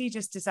 I actually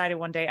just decided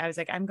one day, I was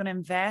like, I'm going to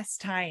invest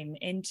time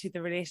into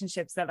the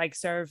relationships that like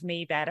serve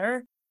me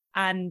better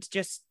and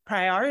just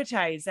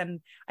prioritize. And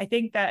I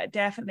think that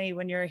definitely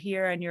when you're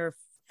here and you're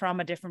from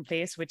a different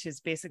place, which is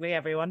basically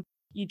everyone,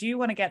 you do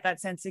want to get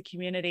that sense of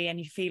community, and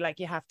you feel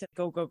like you have to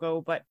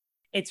go, but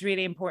it's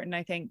really important,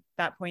 I think,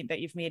 that point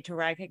that you've made, to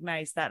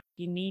recognize that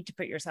you need to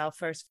put yourself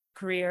first,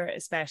 career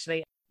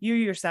especially, you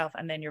yourself,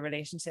 and then your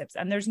relationships.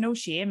 And there's no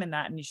shame in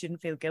that, and you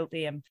shouldn't feel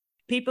guilty. And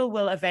people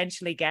will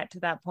eventually get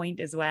to that point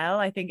as well.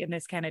 I think in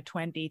this kind of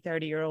 20,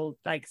 30-year-old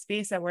like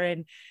space that we're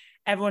in,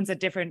 everyone's at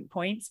different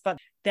points, but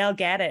they'll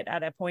get it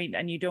at a point,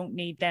 and you don't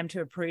need them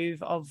to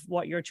approve of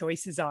what your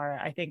choices are,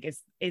 I think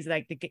is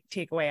like the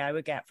takeaway I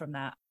would get from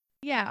that.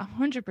 Yeah,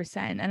 100%.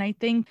 And I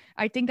think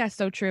that's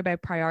so true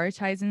about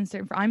prioritizing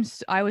certain.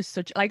 I was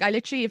such like, I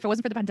literally, if it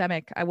wasn't for the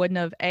pandemic, I wouldn't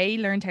have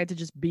learned how to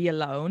just be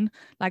alone.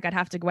 Like, I'd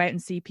have to go out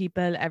and see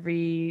people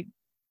every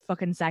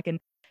fucking second.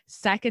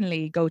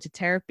 Secondly, go to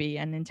therapy.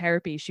 And in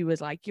therapy, she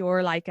was like,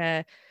 you're like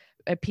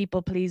a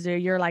people pleaser,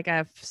 you're like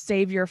a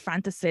savior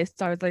fantasist.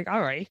 So I was like,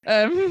 all right.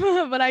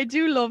 But I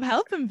do love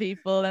helping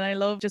people and I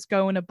love just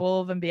going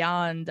above and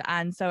beyond.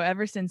 And so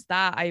ever since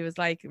that, I was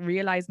like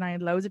realizing I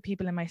had loads of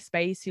people in my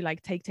space who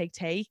like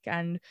take.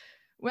 And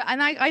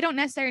I don't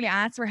necessarily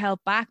ask for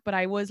help back, but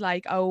I was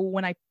like, oh,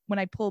 when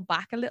I pull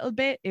back a little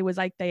bit, it was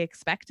like they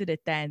expected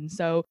it then.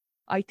 So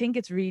I think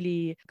it's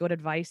really good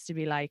advice to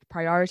be like,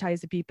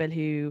 prioritize the people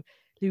who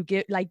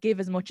give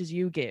as much as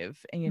you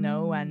give, and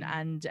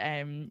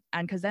and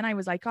because then I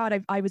was like,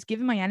 God, I was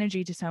giving my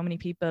energy to so many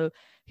people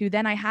who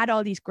then I had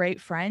all these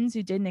great friends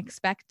who didn't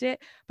expect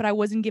it, but I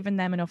wasn't giving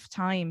them enough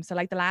time. So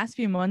like the last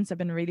few months I've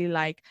been really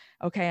like,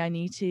 okay, I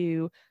need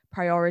to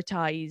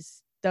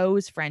prioritize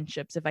those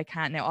friendships if I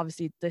can. Now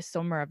obviously this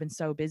summer I've been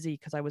so busy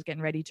because I was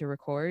getting ready to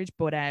record,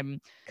 but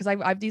because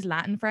I've these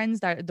Latin friends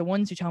that are the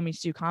ones who told me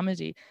to do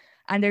comedy.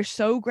 And they're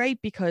so great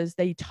because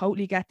they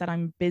totally get that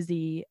I'm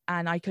busy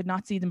and I could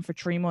not see them for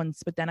 3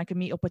 months, but then I could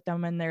meet up with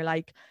them and they're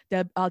like,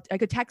 I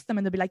could text them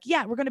and they'll be like,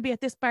 yeah, we're going to be at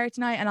this bar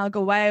tonight. And I'll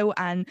go out,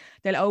 and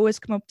they'll always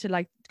come out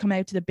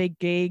to the big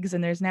gigs.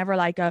 And there's never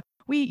like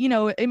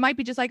it might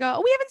be just like,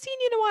 oh, we haven't seen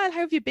you in a while. How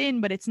have you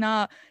been? But it's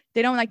not,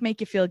 they don't like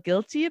make you feel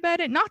guilty about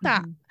it. Not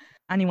that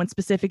anyone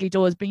specifically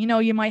does, but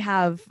you might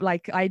have,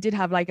 like, I did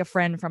have like a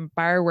friend from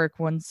bar work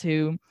once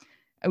who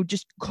I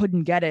just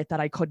couldn't get it that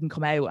I couldn't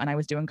come out and I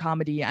was doing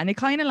comedy, and it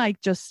kind of like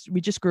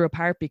we just grew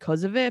apart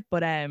because of it.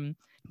 But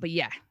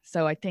yeah,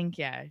 so I think,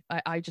 yeah,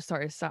 I just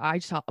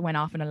went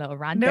off in a little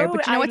rant there.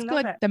 But what's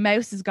good? The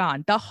mouse is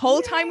gone. The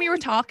whole time we were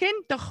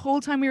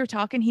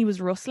talking, he was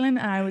rustling,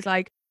 and I was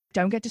like,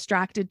 don't get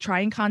distracted,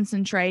 try and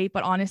concentrate.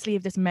 But honestly,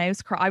 if this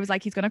mouse I was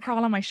like, he's going to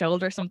crawl on my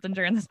shoulder or something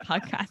during this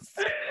podcast.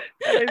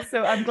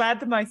 So I'm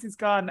glad the mouse is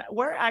gone.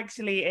 Where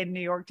actually in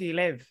New York do you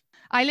live?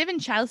 I live in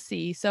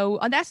Chelsea. So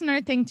that's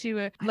another thing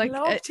too. I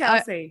love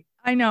Chelsea.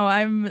 I know,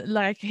 I'm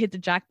like hit the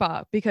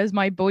jackpot because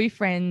my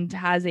boyfriend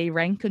has a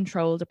rent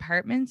controlled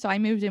apartment. So I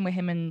moved in with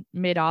him in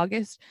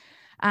mid-August,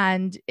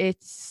 and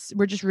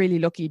we're just really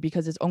lucky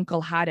because his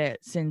uncle had it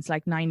since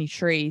like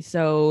 93.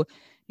 So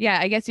yeah,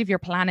 I guess if you're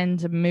planning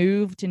to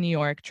move to New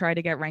York, try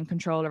to get rent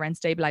control or rent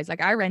stabilized.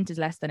 Like our rent is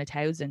less than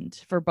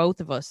 $1,000 for both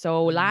of us.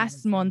 So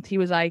last month I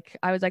was like,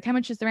 how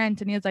much is the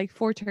rent? And he was like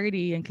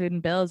 $430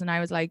 including bills. And I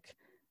was like,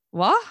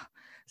 what?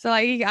 So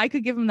I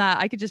could give him that.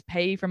 I could just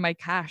pay for my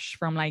cash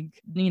from like,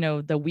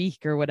 the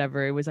week or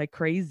whatever. It was like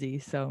crazy.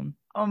 So.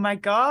 Oh my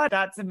God,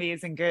 that's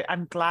amazing. Good.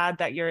 I'm glad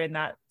that you're in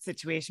that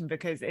situation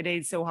because it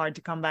is so hard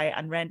to come by,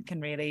 and rent can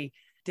really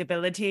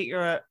debilitate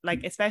your,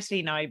 like,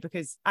 especially now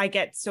because I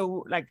get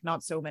so, like,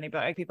 not so many, but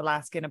like people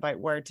asking about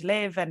where to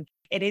live, and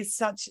it is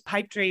such a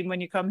pipe dream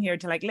when you come here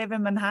to like live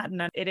in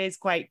Manhattan, and it is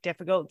quite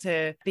difficult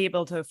to be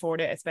able to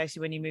afford it, especially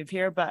when you move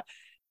here. But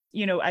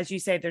as you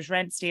say, there's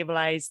rent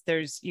stabilized.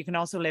 You can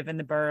also live in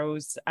the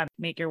boroughs and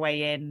make your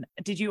way in.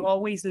 Did you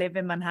always live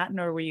in Manhattan,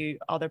 or were you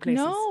other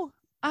places? No,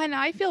 and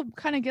I feel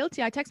kind of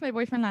guilty. I texted my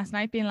boyfriend last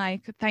night being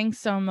like, thanks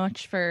so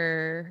much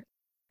for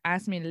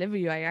asking me to live with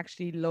you. I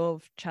actually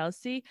love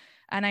Chelsea.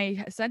 And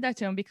I said that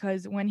to him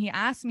because when he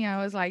asked me,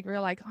 I was like,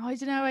 oh, I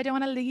don't know, I don't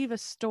want to leave a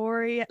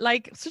story.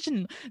 Like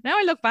now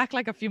I look back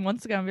like a few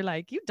months ago and be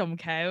like, you dumb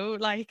cow.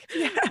 Like,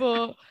 yeah.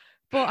 but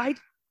I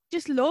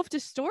just loved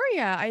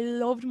Astoria. I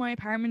loved my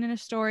apartment in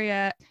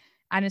Astoria,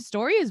 and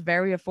Astoria is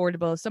very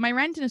affordable. So my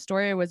rent in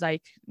Astoria was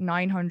like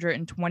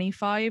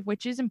 $925,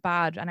 which isn't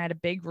bad. And I had a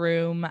big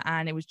room,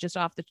 and it was just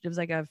it was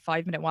like a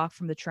 5-minute walk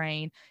from the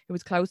train. It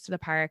was close to the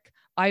park.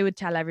 I would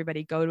tell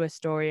everybody, go to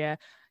Astoria.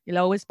 You'll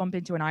always bump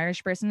into an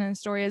Irish person in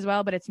Astoria as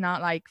well, but it's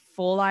not like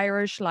full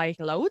Irish, like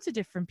loads of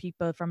different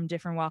people from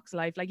different walks of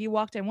life. Like you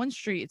walk down one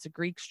street, it's a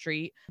Greek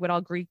street with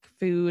all Greek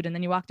food. And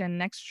then you walk down the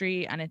next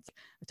street and it's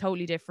a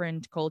totally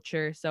different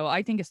culture. So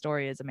I think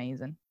Astoria is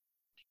amazing.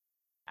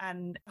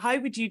 And how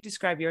would you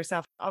describe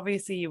yourself?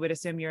 Obviously, you would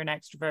assume you're an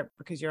extrovert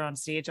because you're on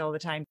stage all the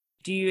time.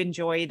 Do you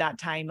enjoy that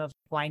time of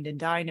winding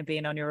down and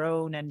being on your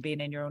own and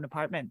being in your own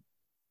apartment?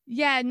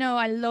 Yeah, no,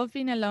 I love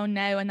being alone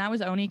now. And that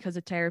was only because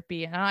of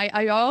therapy. And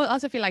I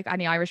also feel like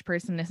any Irish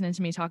person listening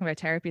to me talking about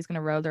therapy is going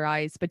to roll their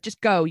eyes, but just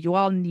go. You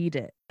all need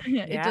it.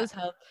 It does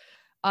help.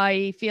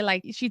 I feel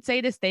like she'd say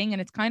this thing,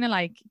 and it's kind of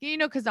like,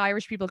 because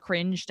Irish people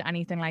cringe to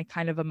anything like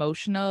kind of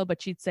emotional,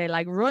 but she'd say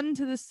like, run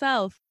to the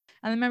self.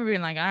 And I remember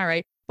being like, all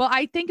right. But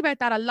I think about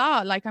that a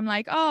lot. Like, I'm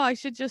like, oh, I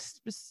should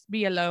just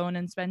be alone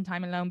and spend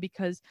time alone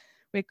because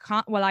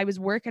I was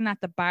working at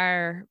the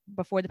bar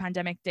before the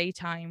pandemic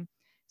daytime.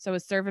 So I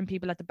was serving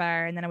people at the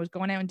bar, and then I was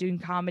going out and doing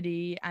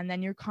comedy. And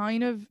then you're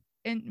kind of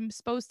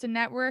supposed to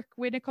network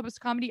when it comes to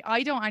comedy.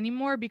 I don't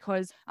anymore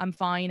because I'm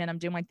fine and I'm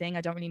doing my thing.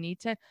 I don't really need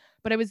to.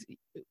 But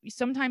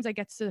sometimes I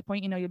get to the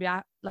point, you'll be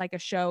at like a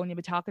show and you'll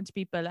be talking to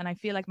people, and I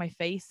feel like my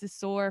face is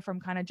sore from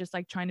kind of just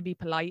like trying to be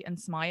polite and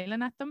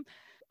smiling at them.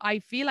 I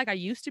feel like I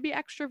used to be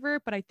extrovert,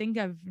 but I think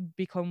I've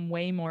become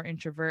way more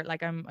introvert.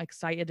 Like I'm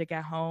excited to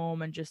get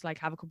home and just like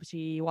have a cup of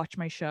tea, watch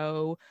my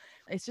show.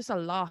 It's just a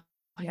lot.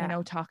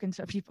 Talking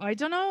to people. I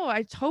don't know.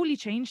 I totally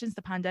changed since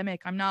the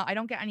pandemic. I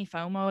don't get any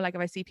FOMO. Like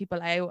if I see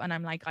people out and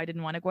I'm like, I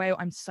didn't want to go out,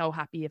 I'm so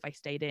happy if I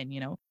stayed in,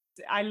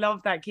 I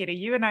love that, Katie.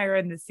 You and I are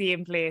in the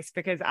same place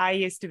because I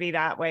used to be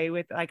that way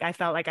with like, I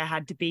felt like I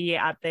had to be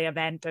at the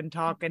event and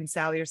talk and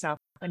sell yourself.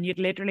 And you'd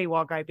literally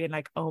walk out being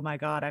like, oh my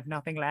God, I've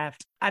nothing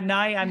left. And now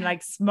I'm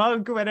like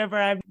smug whenever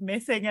I'm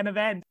missing an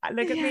event.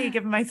 Look at me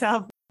giving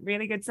myself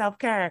really good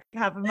self-care,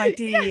 having my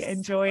tea,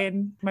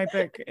 enjoying my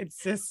book.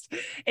 It's just,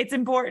 it's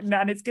important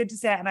and it's good to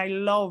say. And I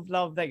love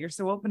that you're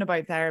so open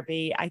about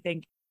therapy. I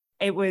think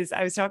I was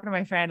talking to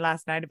my friend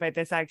last night about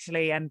this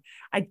actually, and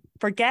I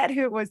forget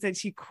who it was that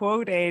she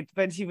quoted,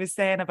 but she was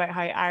saying about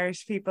how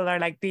Irish people are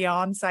like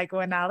beyond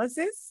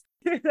psychoanalysis.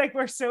 Like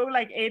we're so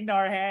like in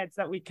our heads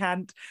that we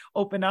can't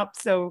open up.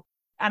 So,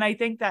 and I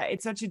think that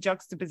it's such a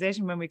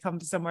juxtaposition when we come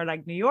to somewhere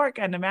like New York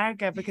and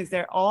America, because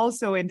they're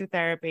also into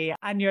therapy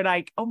and you're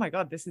like, oh my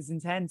God, this is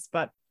intense.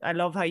 But I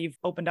love how you've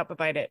opened up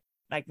about it,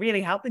 like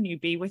really helping you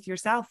be with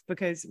yourself,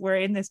 because we're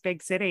in this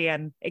big city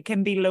and it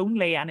can be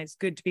lonely and it's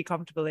good to be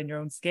comfortable in your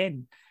own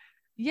skin.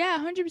 Yeah,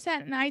 100%.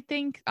 And I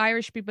think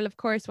Irish people, of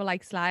course, will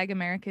like slag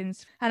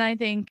Americans. And I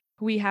think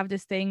we have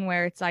this thing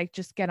where it's like,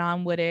 just get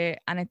on with it.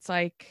 And it's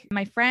like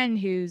my friend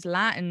who's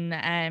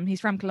Latin,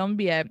 he's from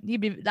Colombia. He'd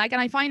be like, and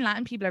I find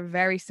Latin people are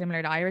very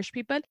similar to Irish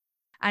people.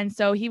 And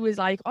so he was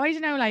like, oh, I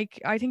don't know,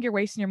 like, I think you're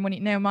wasting your money.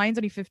 Now, mine's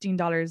only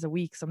 $15 a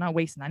week, so I'm not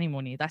wasting any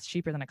money. That's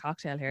cheaper than a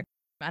cocktail here.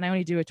 And I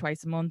only do it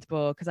twice a month,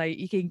 but because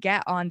you can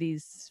get on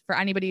these, for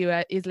anybody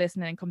who is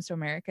listening and comes to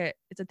America,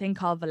 it's a thing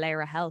called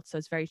Valera Health, so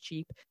it's very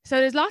cheap. So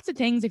there's lots of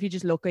things, if you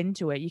just look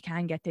into it, you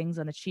can get things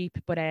on the cheap.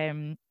 But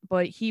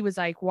he was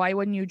like, why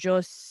wouldn't you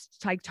just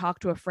like talk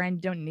to a friend?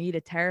 You don't need a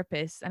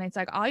therapist. And it's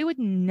like, I would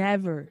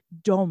never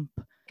dump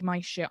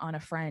my shit on a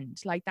friend.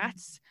 Like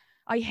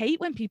I hate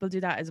when people do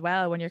that as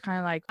well, when you're kind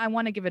of like, I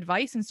want to give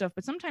advice and stuff,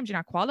 but sometimes you're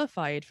not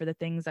qualified for the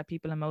things that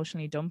people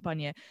emotionally dump on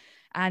you.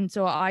 And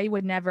so I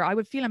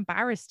would feel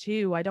embarrassed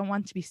too. I don't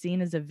want to be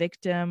seen as a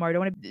victim, or I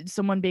don't want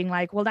someone being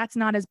like, well, that's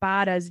not as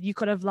bad as you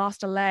could have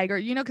lost a leg, or,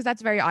 you know, because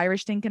that's very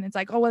Irish thinking. It's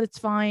like, oh, well, it's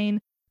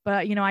fine,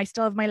 but, you know, I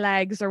still have my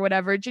legs or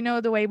whatever. Do you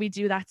know the way we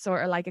do that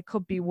sort of like, it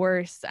could be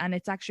worse. And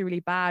it's actually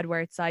really bad,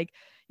 where it's like,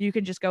 you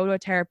can just go to a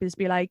therapist,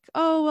 be like,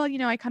 oh, well, you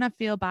know, I kind of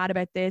feel bad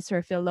about this, or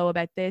I feel low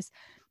about this.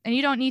 And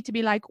you don't need to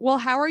be like, well,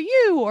 how are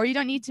you? Or you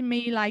don't need to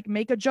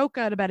make a joke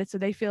out about it so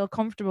they feel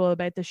comfortable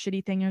about the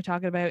shitty thing you're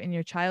talking about in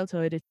your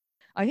childhood.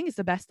 I think it's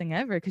the best thing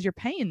ever, because you're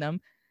paying them.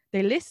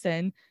 They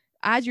listen.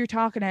 As you're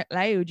talking out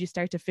loud, you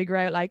start to figure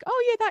out like,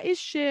 oh yeah, that is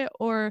shit.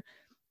 Or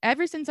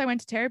ever since I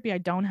went to therapy, I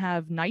don't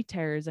have night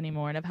terrors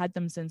anymore. And I've had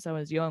them since I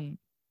was young.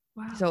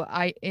 Wow. So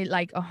it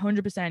like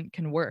 100%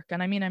 can work.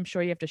 And I mean, I'm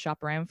sure you have to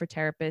shop around for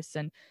therapists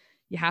and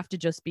you have to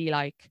just be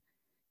like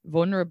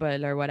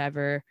vulnerable or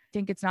whatever. I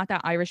think it's not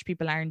that Irish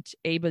people aren't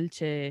able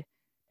to,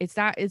 it's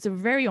that it's a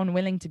very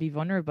unwilling to be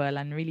vulnerable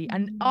and really,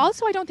 and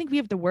also I don't think we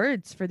have the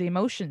words for the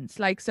emotions.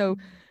 Like, so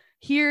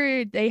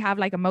here they have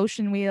like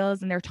emotion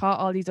wheels and they're taught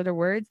all these other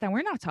words that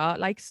we're not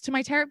taught. Like to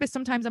my therapist,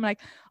 sometimes I'm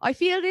like, I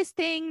feel this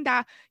thing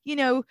that, you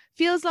know,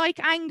 feels like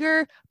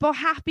anger, but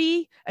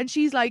happy. And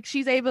she's like,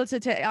 she's able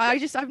to,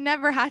 I've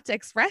never had to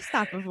express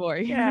that before.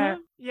 Yeah.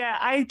 Yeah.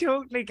 I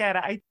totally get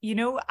it.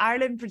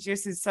 Ireland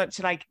produces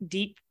such like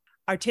deep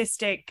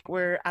artistic,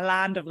 we're a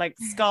land of like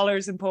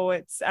scholars and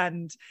poets,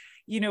 and,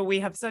 you know, we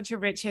have such a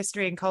rich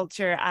history and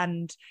culture,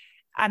 and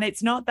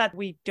it's not that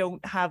we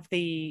don't have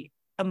the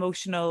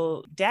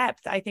emotional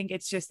depth. I think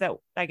it's just that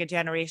like a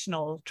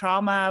generational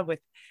trauma with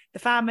the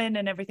famine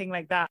and everything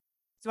like that.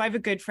 So I have a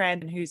good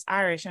friend who's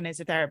Irish and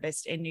is a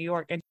therapist in New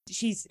York, and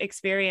she's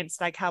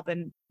experienced like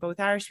helping both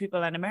Irish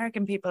people and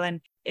American people, and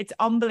it's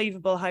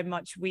unbelievable how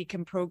much we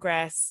can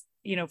progress,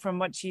 you know, from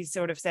what she's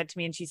sort of said to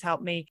me, and she's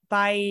helped me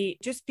by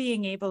just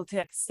being able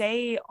to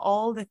say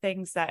all the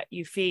things that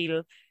you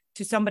feel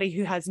to somebody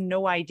who has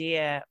no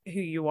idea who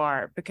you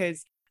are.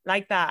 Because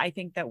like that, I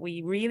think that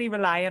we really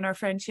rely on our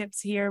friendships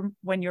here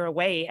when you're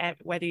away,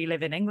 whether you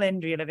live in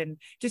England or you live in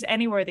just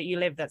anywhere that you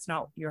live that's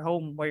not your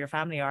home where your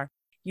family are.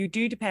 You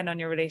do depend on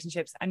your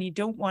relationships, and you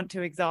don't want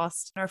to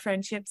exhaust our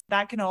friendships.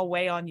 That can all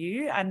weigh on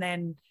you. And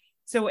then,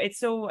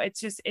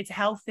 it's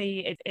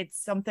healthy.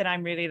 It's something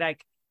I'm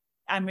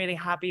really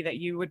happy that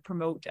you would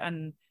promote,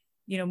 and,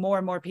 you know, more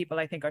and more people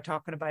I think are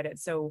talking about it.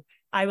 So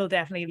I will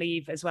definitely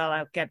leave as well.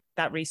 I'll get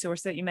that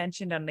resource that you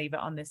mentioned and leave it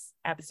on this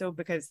episode,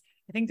 because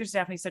I think there's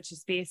definitely such a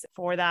space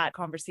for that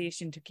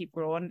conversation to keep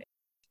growing.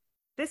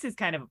 This is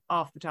kind of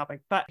off the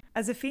topic, but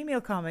as a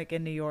female comic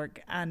in New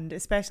York, and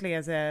especially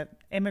as a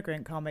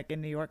immigrant comic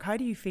in New York, how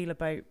do you feel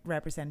about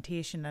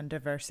representation and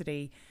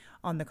diversity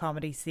on the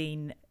comedy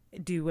scene?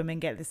 Do women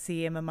get the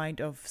same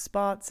amount of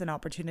spots and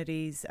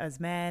opportunities as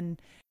men?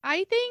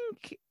 I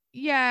think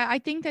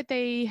that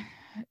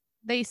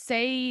they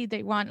say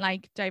they want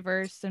like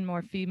diverse and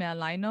more female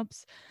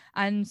lineups,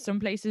 and some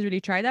places really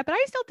try that, but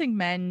I still think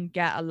men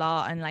get a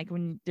lot, and like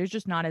when there's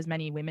just not as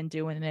many women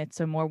doing it,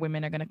 so more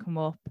women are going to come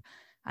up,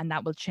 and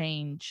that will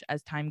change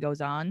as time goes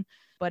on.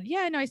 But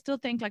yeah, no, I still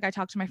think, like, I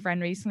talked to my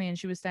friend recently and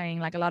she was saying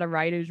like a lot of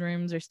writers'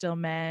 rooms are still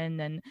men,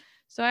 and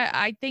so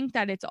I think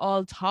that it's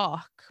all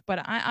talk, but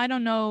I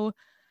don't know.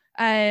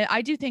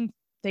 I do think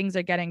things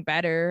are getting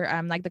better.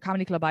 Like the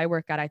comedy club I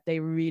work at, they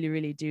really,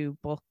 really do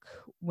book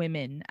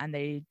women, and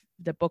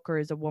the booker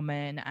is a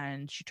woman,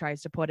 and she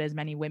tries to put as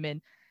many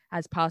women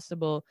as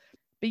possible.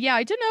 But yeah,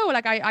 I don't know.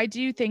 Like I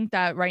do think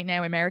that right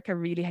now America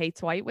really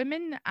hates white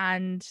women.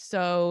 And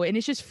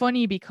it's just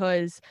funny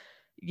because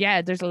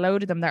yeah, there's a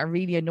load of them that are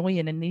really annoying,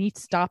 and they need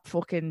to stop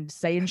fucking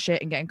saying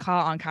shit and getting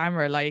caught on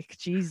camera. Like,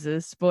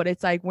 Jesus. But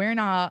it's like, we're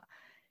not,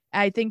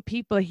 I think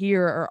people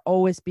here are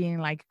always being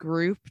like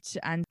grouped.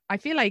 And I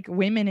feel like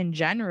women in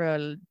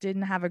general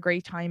didn't have a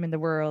great time in the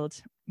world.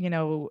 You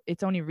know,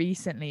 it's only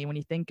recently, when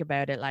you think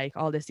about it, like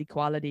all this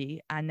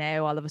equality, and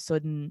now all of a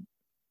sudden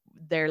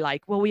they're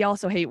like, well, we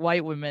also hate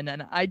white women.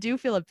 And I do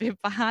feel a bit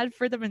bad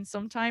for them, and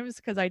sometimes,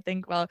 because I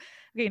think, well,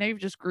 okay, now you've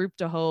just grouped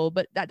a whole,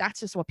 but that's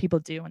just what people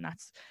do. And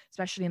that's,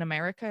 especially in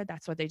America,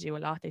 that's what they do a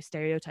lot. They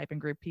stereotype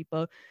and group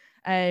people.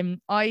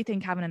 I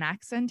think having an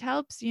accent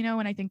helps, you know,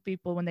 and I think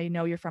people, when they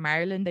know you're from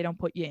Ireland, they don't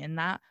put you in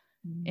that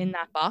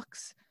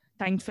box.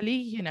 Thankfully,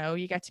 you know,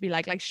 you get to be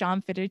like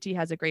Sean Fidderty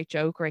has a great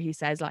joke where he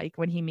says, like,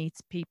 when he meets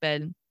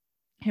people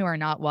who are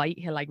not white,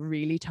 he'll like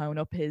really tone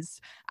up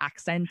his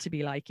accent to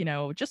be like, you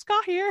know, just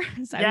got here.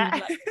 So Yeah.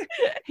 like,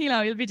 you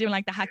know, he'll be doing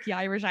like the hacky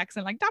Irish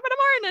accent, like top of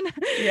the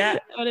morning. Yeah.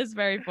 But it's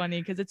very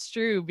funny because it's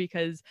true,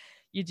 because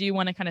you do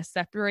want to kind of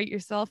separate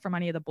yourself from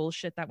any of the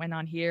bullshit that went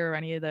on here, or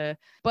any of the,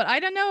 but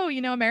I don't know,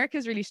 you know,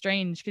 America's really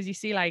strange because you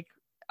see, like,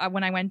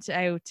 when I went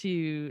out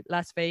to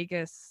Las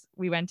Vegas,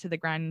 we went to the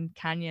Grand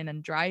Canyon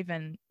and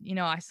driving, you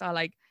know, I saw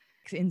like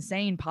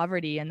insane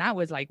poverty, and that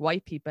was like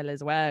white people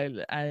as well,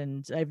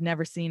 and I've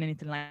never seen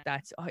anything like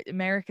that. So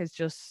America's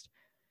just,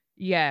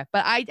 yeah.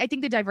 But I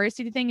think the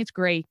diversity thing is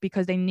great,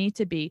 because they need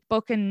to be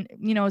booking,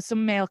 you know,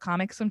 some male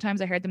comics,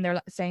 sometimes I heard them,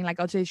 they're saying like,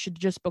 oh, they should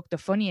just book the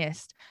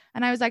funniest.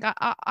 And I was like,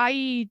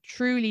 I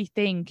truly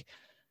think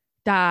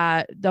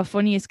that the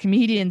funniest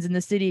comedians in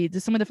the city,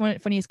 some of the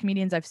funniest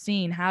comedians I've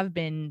seen have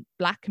been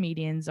Black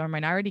comedians or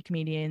minority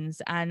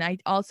comedians. And I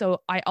also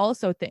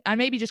think, and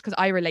maybe just because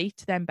I relate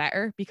to them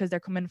better, because they're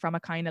coming from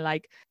a kind of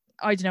like,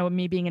 I don't know,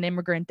 me being an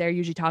immigrant, they're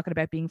usually talking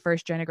about being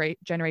first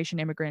generation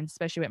immigrants,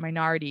 especially with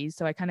minorities.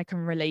 So I kind of can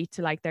relate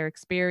to like their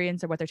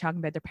experience or what they're talking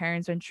about their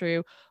parents went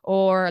through.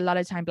 Or a lot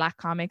of time Black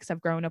comics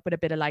have grown up with a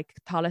bit of like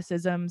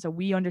Catholicism, so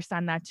we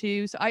understand that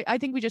too. So I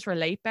think we just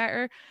relate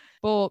better.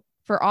 But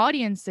for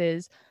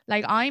audiences,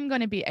 like, I'm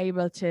going to be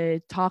able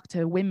to talk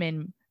to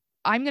women.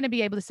 I'm going to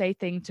be able to say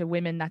things to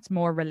women that's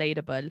more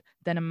relatable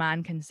than a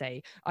man can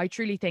say. I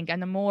truly think.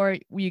 And the more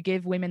you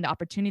give women the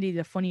opportunity,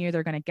 the funnier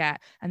they're going to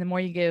get. And the more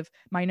you give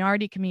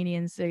minority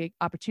comedians the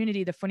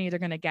opportunity, the funnier they're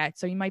going to get.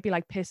 So you might be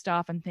like pissed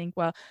off and think,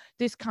 well,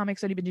 this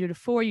comic's only been doing it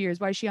 4 years.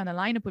 Why is she on the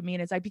lineup with me?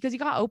 And it's like, because you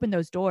got to open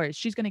those doors.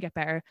 She's going to get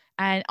better.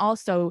 And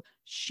also,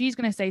 she's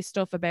going to say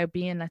stuff about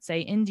being, let's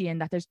say, Indian,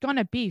 that there's going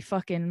to be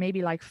fucking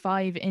maybe like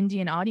 5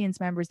 Indian audience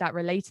members that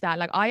relate to that.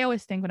 Like, I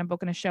always think when I'm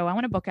booking a show, I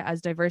want to book it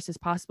as diverse as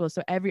possible,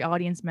 so every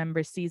audience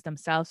member sees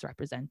themselves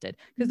represented,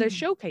 because they're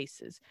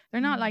showcases.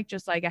 They're not like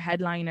just like a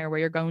headliner where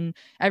you're going,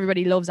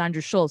 everybody loves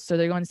Andrew Schultz, so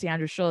they're going to see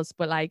Andrew Schultz.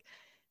 But like,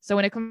 so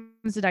when it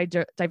comes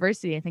to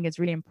diversity, I think it's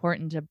really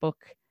important to book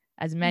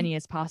as many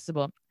as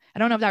possible. I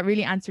don't know if that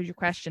really answered your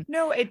question.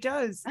 No, it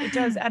does. It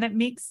does. And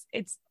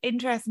it's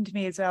interesting to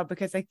me as well,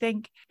 because I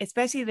think,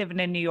 especially living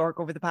in New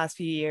York over the past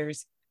few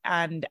years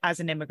and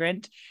as an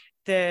immigrant,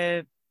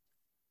 the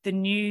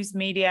news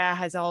media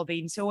has all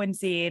been so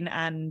insane.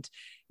 And,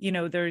 you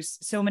know, there's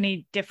so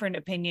many different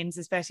opinions,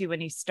 especially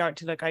when you start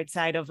to look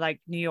outside of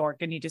like New York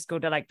and you just go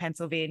to like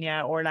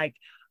Pennsylvania or like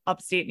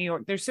upstate New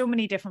York. There's so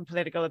many different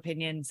political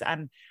opinions.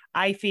 And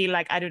I feel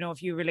like, I don't know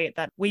if you relate,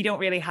 that we don't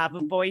really have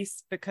a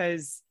voice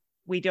because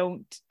we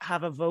don't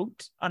have a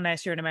vote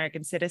unless you're an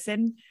American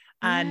citizen.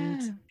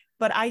 And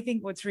but I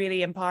think what's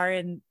really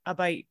empowering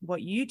about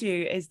what you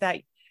do is that,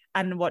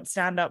 and what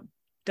stand-up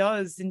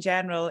does in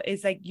general,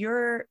 is like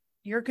you're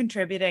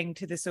contributing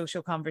to the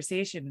social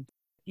conversation.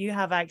 You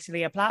have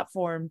actually a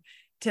platform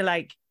to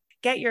like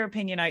get your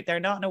opinion out there,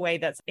 not in a way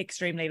that's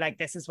extremely like,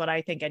 this is what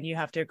I think and you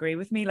have to agree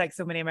with me, like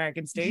so many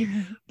Americans do.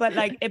 But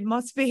like,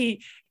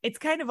 it's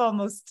kind of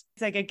almost,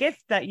 it's like a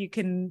gift that you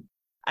can,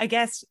 I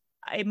guess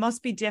it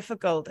must be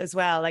difficult as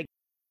well. Like,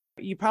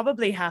 you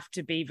probably have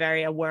to be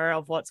very aware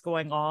of what's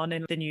going on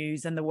in the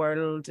news and the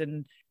world.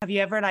 And have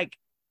you ever like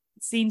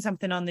seen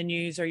something on the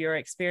news, or you're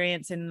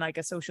experiencing like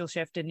a social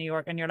shift in New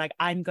York and you're like,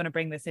 I'm going to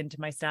bring this into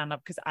my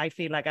stand-up because I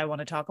feel like I want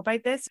to talk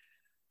about this?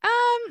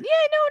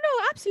 Yeah,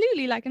 no,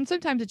 absolutely. Like, and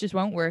sometimes it just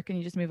won't work and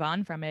you just move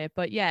on from it.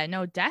 But yeah,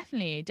 no,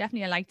 definitely.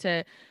 I like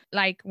to,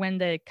 like, when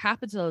the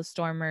Capitol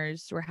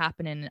stormers were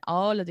happening,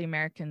 all of the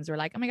Americans were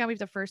like, oh my God, we have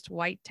the first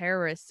white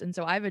terrorists. And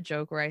so I have a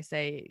joke where I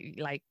say,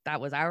 like,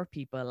 that was our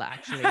people,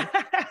 actually.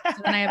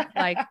 So then I have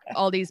like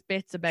all these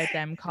bits about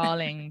them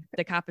calling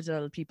the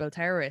Capitol people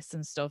terrorists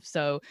and stuff.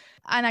 So,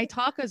 and I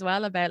talk as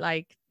well about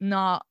like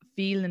not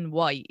feeling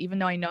white, even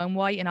though I know I'm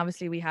white. And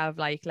obviously we have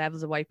like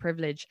levels of white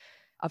privilege,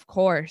 of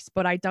course,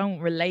 but I don't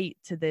relate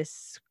to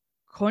this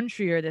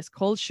country or this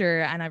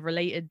culture. And I've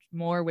related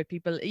more with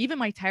people. Even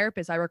my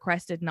therapist, I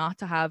requested not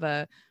to have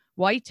a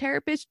white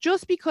therapist,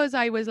 just because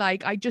I was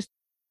like, I just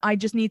I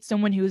just need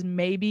someone who's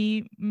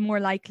maybe more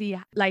likely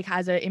like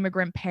has an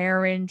immigrant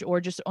parent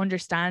or just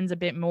understands a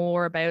bit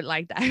more about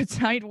like the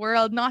outside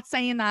world. Not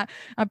saying that,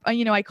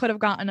 I could have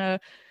gotten a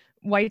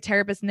white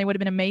therapist and they would have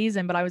been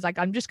amazing, but I was like,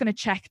 I'm just going to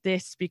check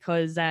this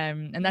because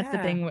and that's the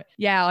thing.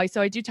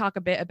 So I do talk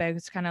a bit about,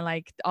 it's kind of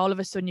like all of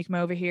a sudden you come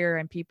over here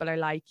and people are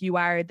like, you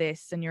are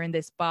this and you're in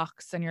this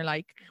box and you're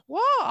like,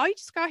 what? I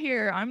just got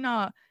here. I'm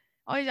not,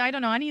 I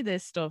don't know any of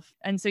this stuff.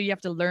 And so you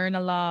have to learn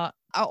a lot,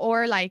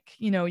 or like,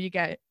 you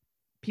get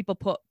people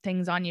put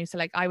things on you. So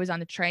like I was on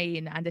the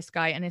train and this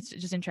guy, and it's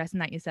just interesting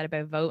that you said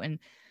about voting.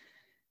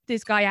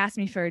 This guy asked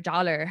me for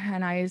 $1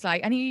 and I was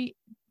like,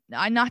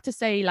 not to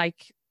say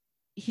like,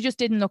 he just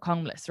didn't look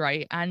homeless,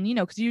 right? And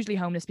because usually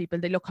homeless people,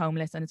 they look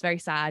homeless and it's very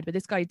sad, but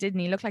this guy didn't.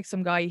 He looked like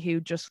some guy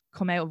who just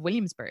come out of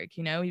Williamsburg.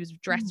 He was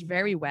dressed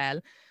very well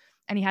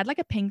and he had like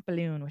a pink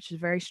balloon, which is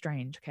very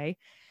strange. Okay.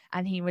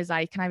 And he was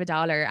like, can I have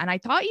 $1? And I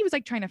thought he was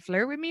like trying to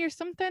flirt with me or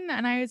something.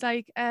 And I was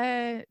like,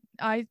 I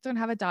don't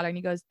have $1. And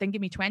he goes, then give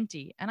me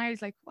 20. And I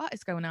was like, what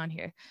is going on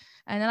here?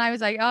 And then I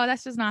was like, oh,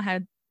 that's just not how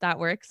that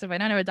works. If I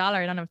don't have $1,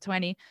 I don't have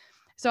 20.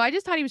 So I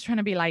just thought he was trying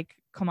to be like,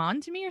 come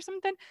on to me or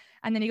something.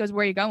 And then he goes,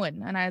 where are you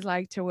going? And I was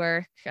like, to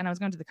work. And I was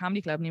going to the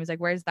comedy club. And he was like,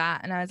 where's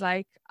that? And I was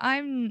like,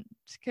 can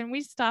we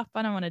stop?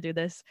 I don't want to do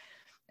this.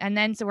 And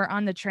then so we're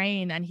on the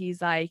train and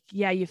he's like,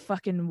 yeah, you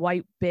fucking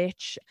white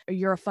bitch.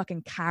 You're a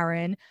fucking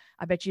Karen.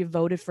 I bet you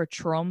voted for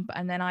Trump.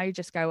 And then I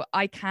just go,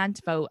 I can't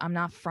vote. I'm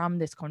not from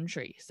this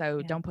country.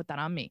 So don't put that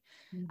on me.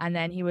 Mm-hmm. And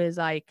then he was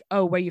like,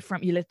 oh, where you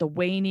from? You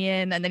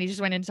Lithuanian. And then he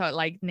just went into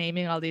like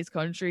naming all these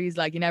countries.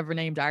 Like he never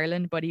named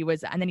Ireland, but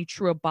and then he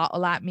threw a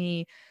bottle at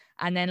me.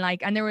 And then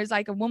and there was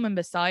like a woman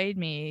beside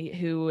me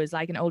who was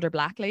like an older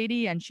black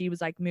lady. And she was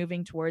like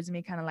moving towards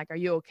me, kind of like, are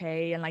you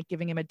okay? And like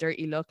giving him a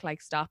dirty look,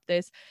 like, stop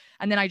this.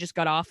 And then I just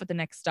got off at the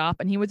next stop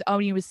and he was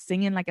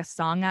singing like a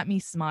song at me,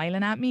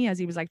 smiling at me as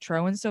he was like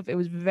throwing stuff. It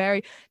was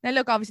now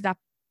look, obviously that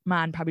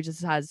man probably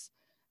just has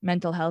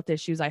mental health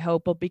issues, I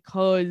hope, but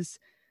because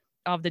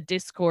of the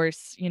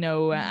discourse,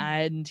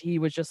 and he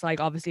was just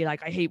like, obviously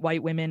like, I hate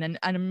white women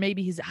and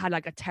maybe he's had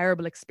like a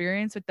terrible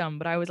experience with them.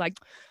 But I was like,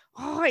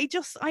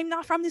 I'm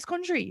not from this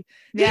country.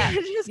 Leave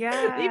me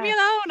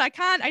alone. I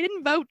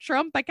didn't vote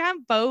Trump. I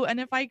can't vote. And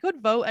if I could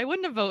vote, I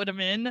wouldn't have voted him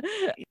in.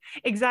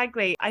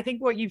 Exactly. I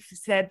think what you've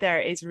said there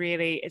is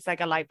really, it's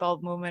like a light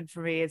bulb moment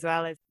for me as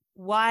well. Is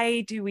why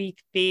do we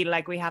feel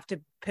like we have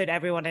to put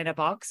everyone in a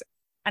box?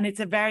 And it's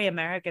a very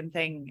American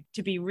thing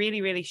to be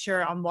really, really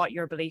sure on what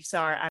your beliefs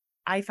are. And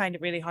I find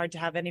it really hard to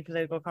have any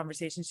political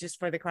conversations just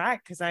for the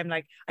crack, because I'm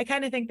like, I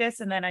kind of think this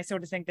and then I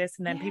sort of think this,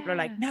 and then people are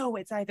like, no,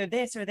 it's either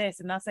this or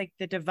this. And that's like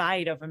the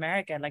divide of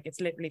America. Like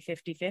it's literally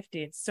 50-50.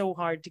 It's so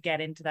hard to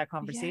get into that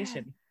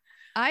conversation.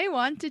 I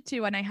wanted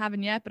to, and I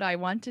haven't yet, but I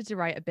wanted to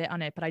write a bit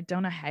on it, but I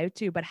don't know how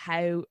to. But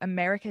how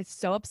America is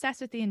so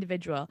obsessed with the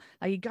individual.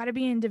 Like you got to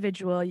be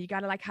individual. You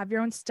got to like have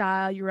your own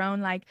style, your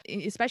own, like,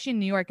 especially in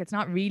New York, it's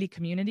not really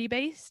community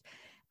based.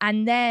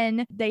 And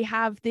then they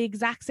have the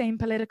exact same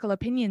political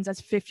opinions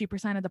as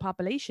 50% of the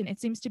population. It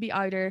seems to be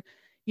either,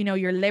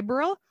 you're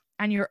liberal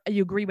and you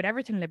agree with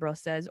everything liberal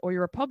says, or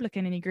you're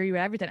Republican and you agree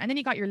with everything. And then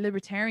you got your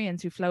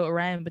libertarians who float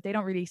around, but they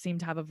don't really seem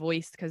to have a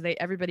voice because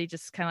everybody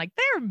just kind of like,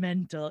 they're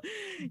mental.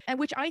 And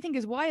which I think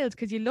is wild,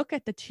 because you look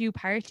at the two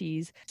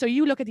parties. So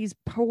you look at these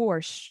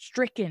poor,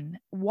 stricken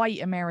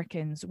white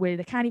Americans where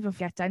they can't even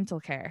get dental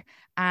care.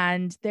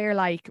 And they're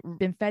like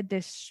been fed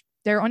this,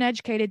 they're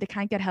uneducated, they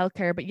can't get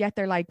healthcare, but yet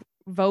they're like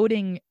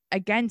voting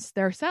against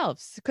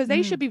themselves, because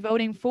they should be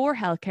voting for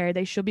healthcare.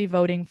 They should be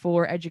voting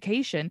for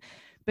education.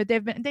 But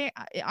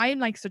I'm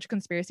like such a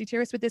conspiracy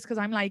theorist with this, because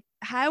I'm like,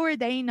 how are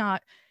they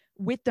not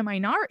with the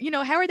minority?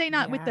 How are they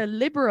not with the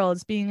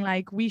liberals being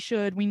like, we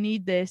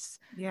need this?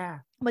 Yeah.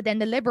 But then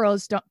the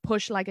liberals don't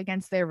push like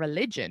against their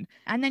religion.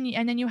 And then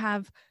you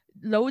have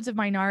loads of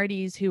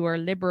minorities who are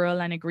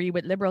liberal and agree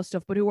with liberal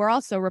stuff, but who are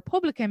also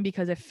Republican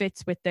because it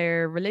fits with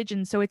their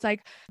religion. So it's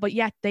like, but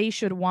yet they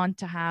should want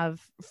to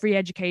have free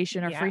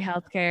education or free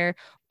healthcare.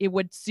 It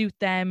would suit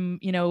them,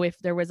 if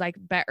there was like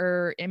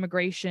better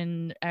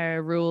immigration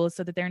rules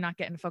so that they're not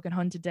getting fucking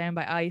hunted down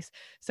by ICE.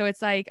 So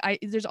it's like,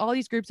 there's all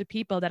these groups of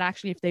people that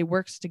actually, if they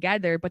worked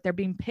together, but they're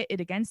being pitted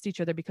against each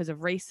other because of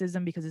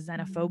racism, because of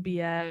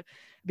xenophobia,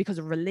 because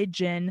of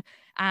religion.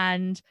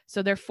 And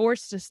so they're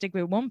forced to stick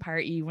with one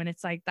party when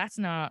it's like, that's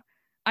not,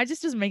 it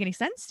just doesn't make any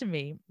sense to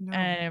me. No.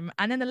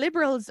 And then the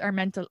liberals are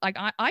mental. Like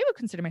I would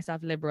consider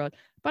myself liberal,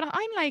 but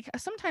I'm like,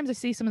 sometimes I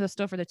see some of the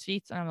stuff or the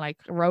tweets and I'm like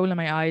rolling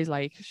my eyes,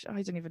 like, I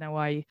don't even know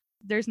why.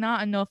 There's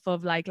not enough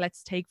of like,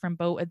 let's take from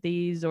both of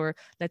these, or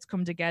let's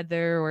come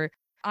together. Or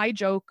I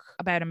joke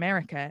about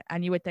America,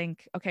 and you would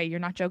think, okay, you're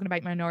not joking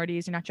about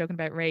minorities, you're not joking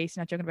about race,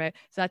 you're not joking about,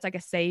 so that's like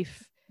a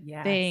safe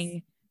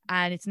thing.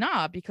 And it's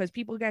not, because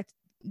people get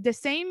the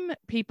same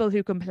people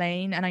who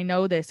complain. And I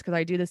know this because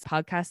I do this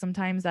podcast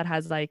sometimes that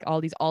has like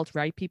all these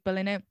alt-right people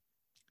in it.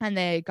 And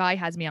the guy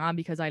has me on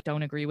because I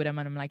don't agree with him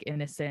and I'm like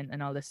innocent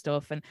and all this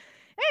stuff. And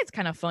it's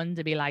kind of fun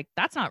to be like,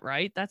 that's not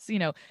right. That's,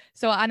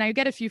 so, and I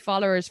get a few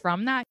followers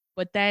from that.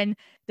 But then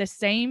the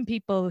same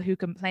people who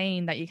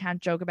complain that you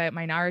can't joke about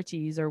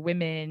minorities or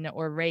women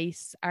or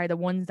race are the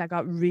ones that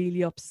got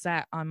really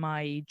upset on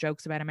my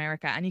jokes about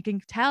America. And you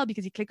can tell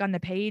because you click on the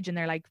page and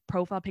their like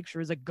profile picture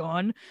is a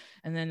gun.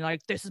 And then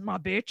like, this is my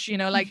bitch,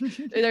 like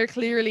they're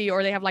clearly,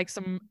 or they have like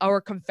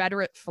our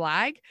Confederate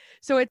flag.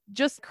 So it's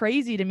just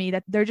crazy to me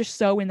that they're just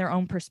so in their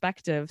own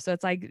perspective. So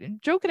it's like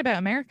joking about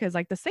America is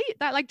like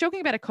like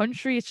joking about a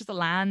country. It's just a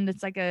land.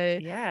 It's like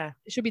it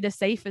should be the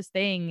safest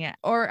thing.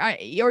 Or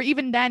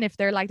even then, if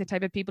they're like the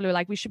type of people who are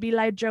like, we should be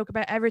allowed to joke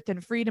about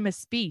everything, freedom of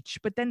speech,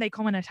 but then they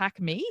come and attack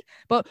me.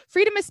 But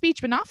freedom of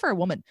speech, but not for a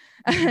woman.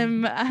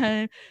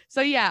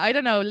 So yeah, I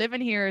don't know. Living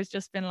here has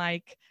just been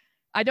like,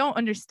 I don't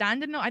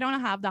understand it. No, I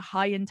don't have the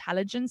high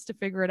intelligence to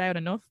figure it out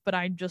enough, but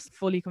I'm just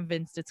fully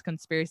convinced it's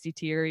conspiracy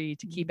theory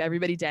to keep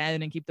everybody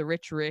down and keep the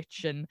rich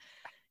rich. And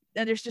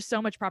there's just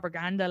so much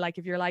propaganda. Like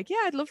if you're like,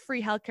 yeah, I'd love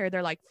free healthcare,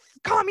 they're like,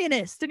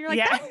 communist. And you're like,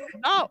 that's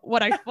not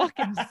what I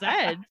fucking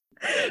said.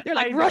 They're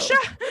like, Russia.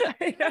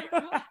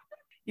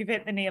 You've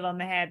hit the nail on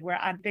the head, where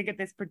I think at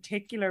this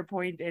particular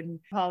point in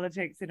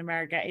politics in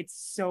America, it's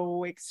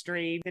so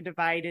extreme. The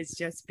divide is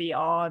just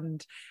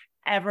beyond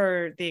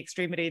ever the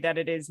extremity that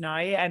it is now.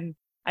 And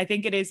I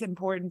think it is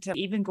important to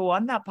even go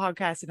on that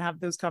podcast and have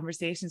those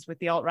conversations with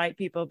the alt-right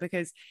people,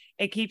 because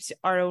it keeps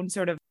our own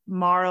sort of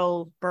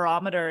moral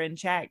barometer in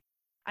check.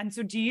 And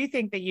so do you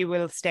think that you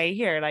will stay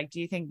here? Like,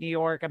 do you think New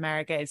York,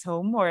 America is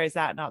home, or is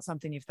that not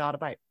something you've thought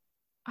about?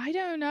 I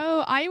don't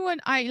know.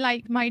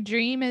 My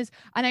dream is,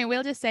 and I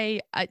will just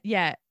say,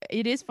 yeah,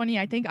 it is funny.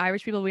 I think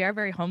Irish people, we are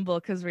very humble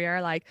because we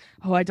are like,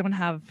 oh,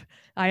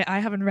 I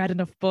haven't read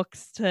enough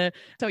books so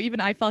even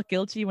I felt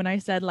guilty when I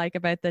said like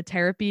about the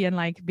therapy and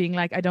like being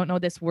like, I don't know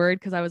this word,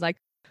 because I was like,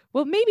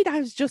 well, maybe that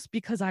was just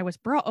because I was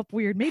brought up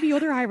weird. Maybe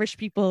other Irish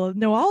people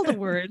know all the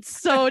words.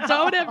 So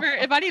don't ever,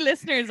 if any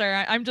listeners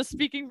I'm just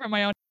speaking from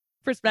my own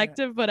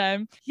perspective, but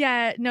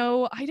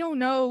no, I don't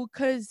know,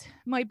 because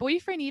my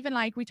boyfriend, even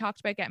like we talked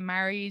about getting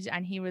married,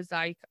 and he was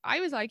like, I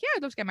was like, yeah,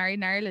 I'd love to get married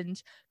in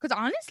Ireland, because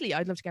honestly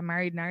I'd love to get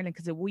married in Ireland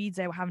because it weeds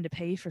out having to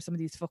pay for some of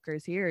these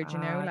fuckers here. Do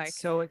you know, like,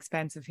 so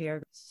expensive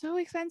here, so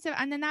expensive.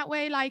 And then that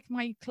way, like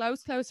my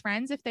close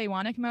friends, if they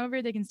want to come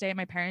over, they can stay at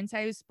my parents'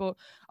 house, but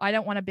I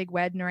don't want a big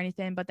wedding or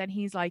anything. But then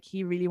he's like,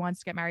 he really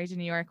wants to get married in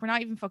New York. We're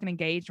not even fucking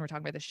engaged and we're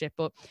talking about this shit,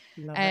 but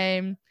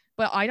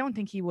but I don't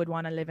think he would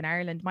want to live in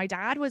Ireland. My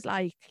dad was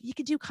like, you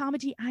could do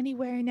comedy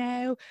anywhere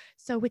now.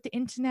 So with the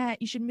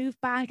internet, you should move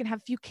back and have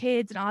a few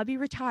kids and I'll be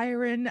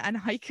retiring and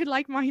I could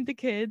like mind the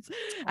kids.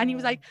 And he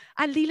was like,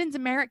 and Leland's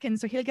American,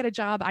 so he'll get a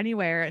job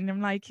anywhere. And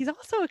I'm like, he's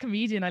also a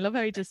comedian. I love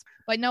how he just,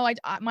 but no,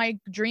 my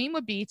dream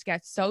would be to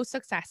get so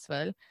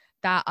successful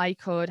that I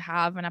could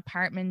have an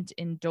apartment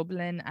in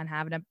Dublin and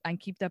and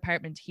keep the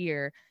apartment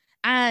here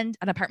and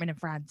an apartment in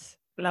France.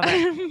 Love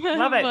it.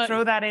 Love it.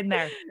 Throw that in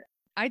there.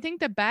 I think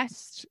the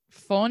best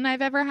fun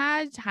I've ever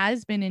had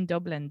has been in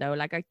Dublin, though.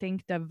 Like, I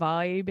think the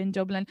vibe in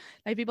Dublin,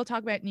 like people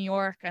talk about New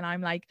York and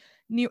I'm like,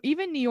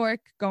 even New York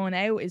going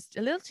out is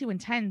a little too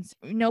intense.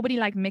 Nobody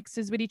like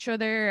mixes with each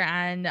other.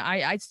 And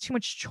it's too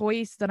much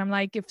choice that I'm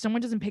like, if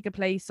someone doesn't pick a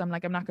place, I'm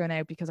like, I'm not going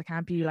out because I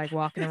can't be like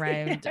walking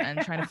around and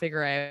trying to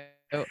figure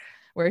out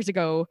where to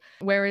go.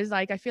 Whereas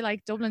like I feel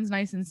like Dublin's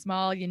nice and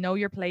small, you know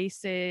your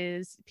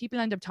places, people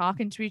end up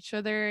talking to each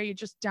other, you're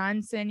just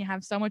dancing, you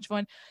have so much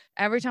fun.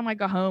 Every time I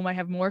go home I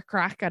have more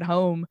crack at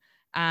home,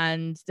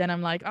 and then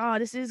I'm like, oh,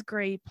 this is a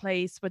great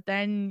place. But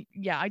then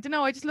I don't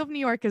know, I just love New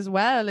York as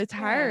well. It's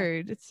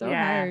hard. It's so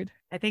hard.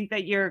 I think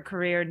that your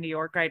career in New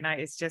York right now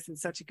is just in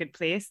such a good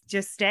place.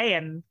 Just stay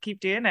and keep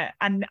doing it.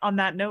 And on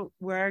that note,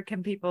 where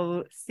can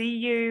people see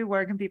you?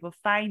 Where can people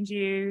find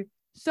you?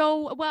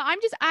 So, well, I'm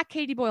just at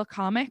Katie Boyle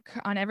Comic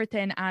on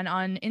everything. And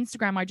on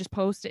Instagram, I just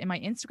post it in my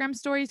Instagram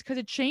stories because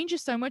it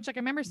changes so much. Like I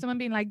remember someone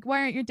being like,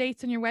 why aren't your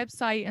dates on your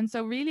website? And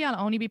so really, I'll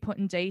only be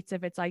putting dates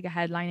if it's like a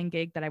headlining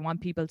gig that I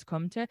want people to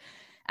come to.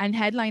 And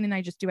headlining,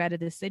 I just do out of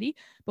the city.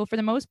 But for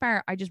the most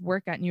part, I just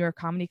work at New York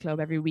Comedy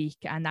Club every week.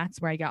 And that's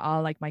where I get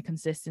all like my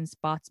consistent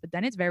spots. But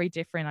then it's very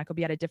different. I could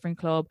be at a different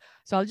club.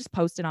 So I'll just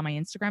post it on my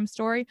Instagram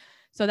story.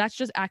 So that's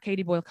just at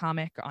Katie Boyle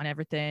Comic on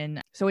everything.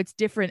 So it's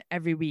different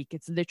every week.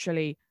 It's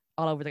literally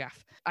all over the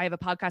gaff. I have a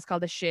podcast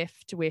called The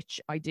Shift, which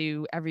I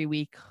do every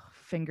week.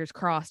 Fingers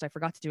crossed. I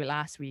forgot to do it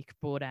last week,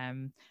 but I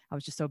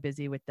was just so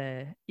busy with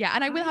and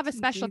I will have a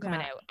special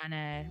coming out and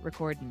a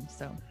recording.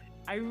 So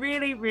I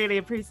really, really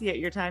appreciate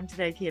your time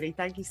today, Katie.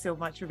 Thank you so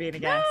much for being a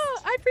guest.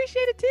 No, I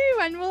appreciate it too.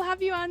 And we'll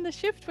have you on The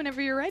Shift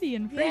whenever you're ready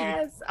and free.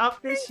 Yes,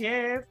 up The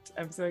Shift.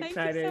 I'm so excited.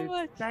 Thank you so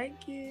much.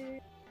 Thank you.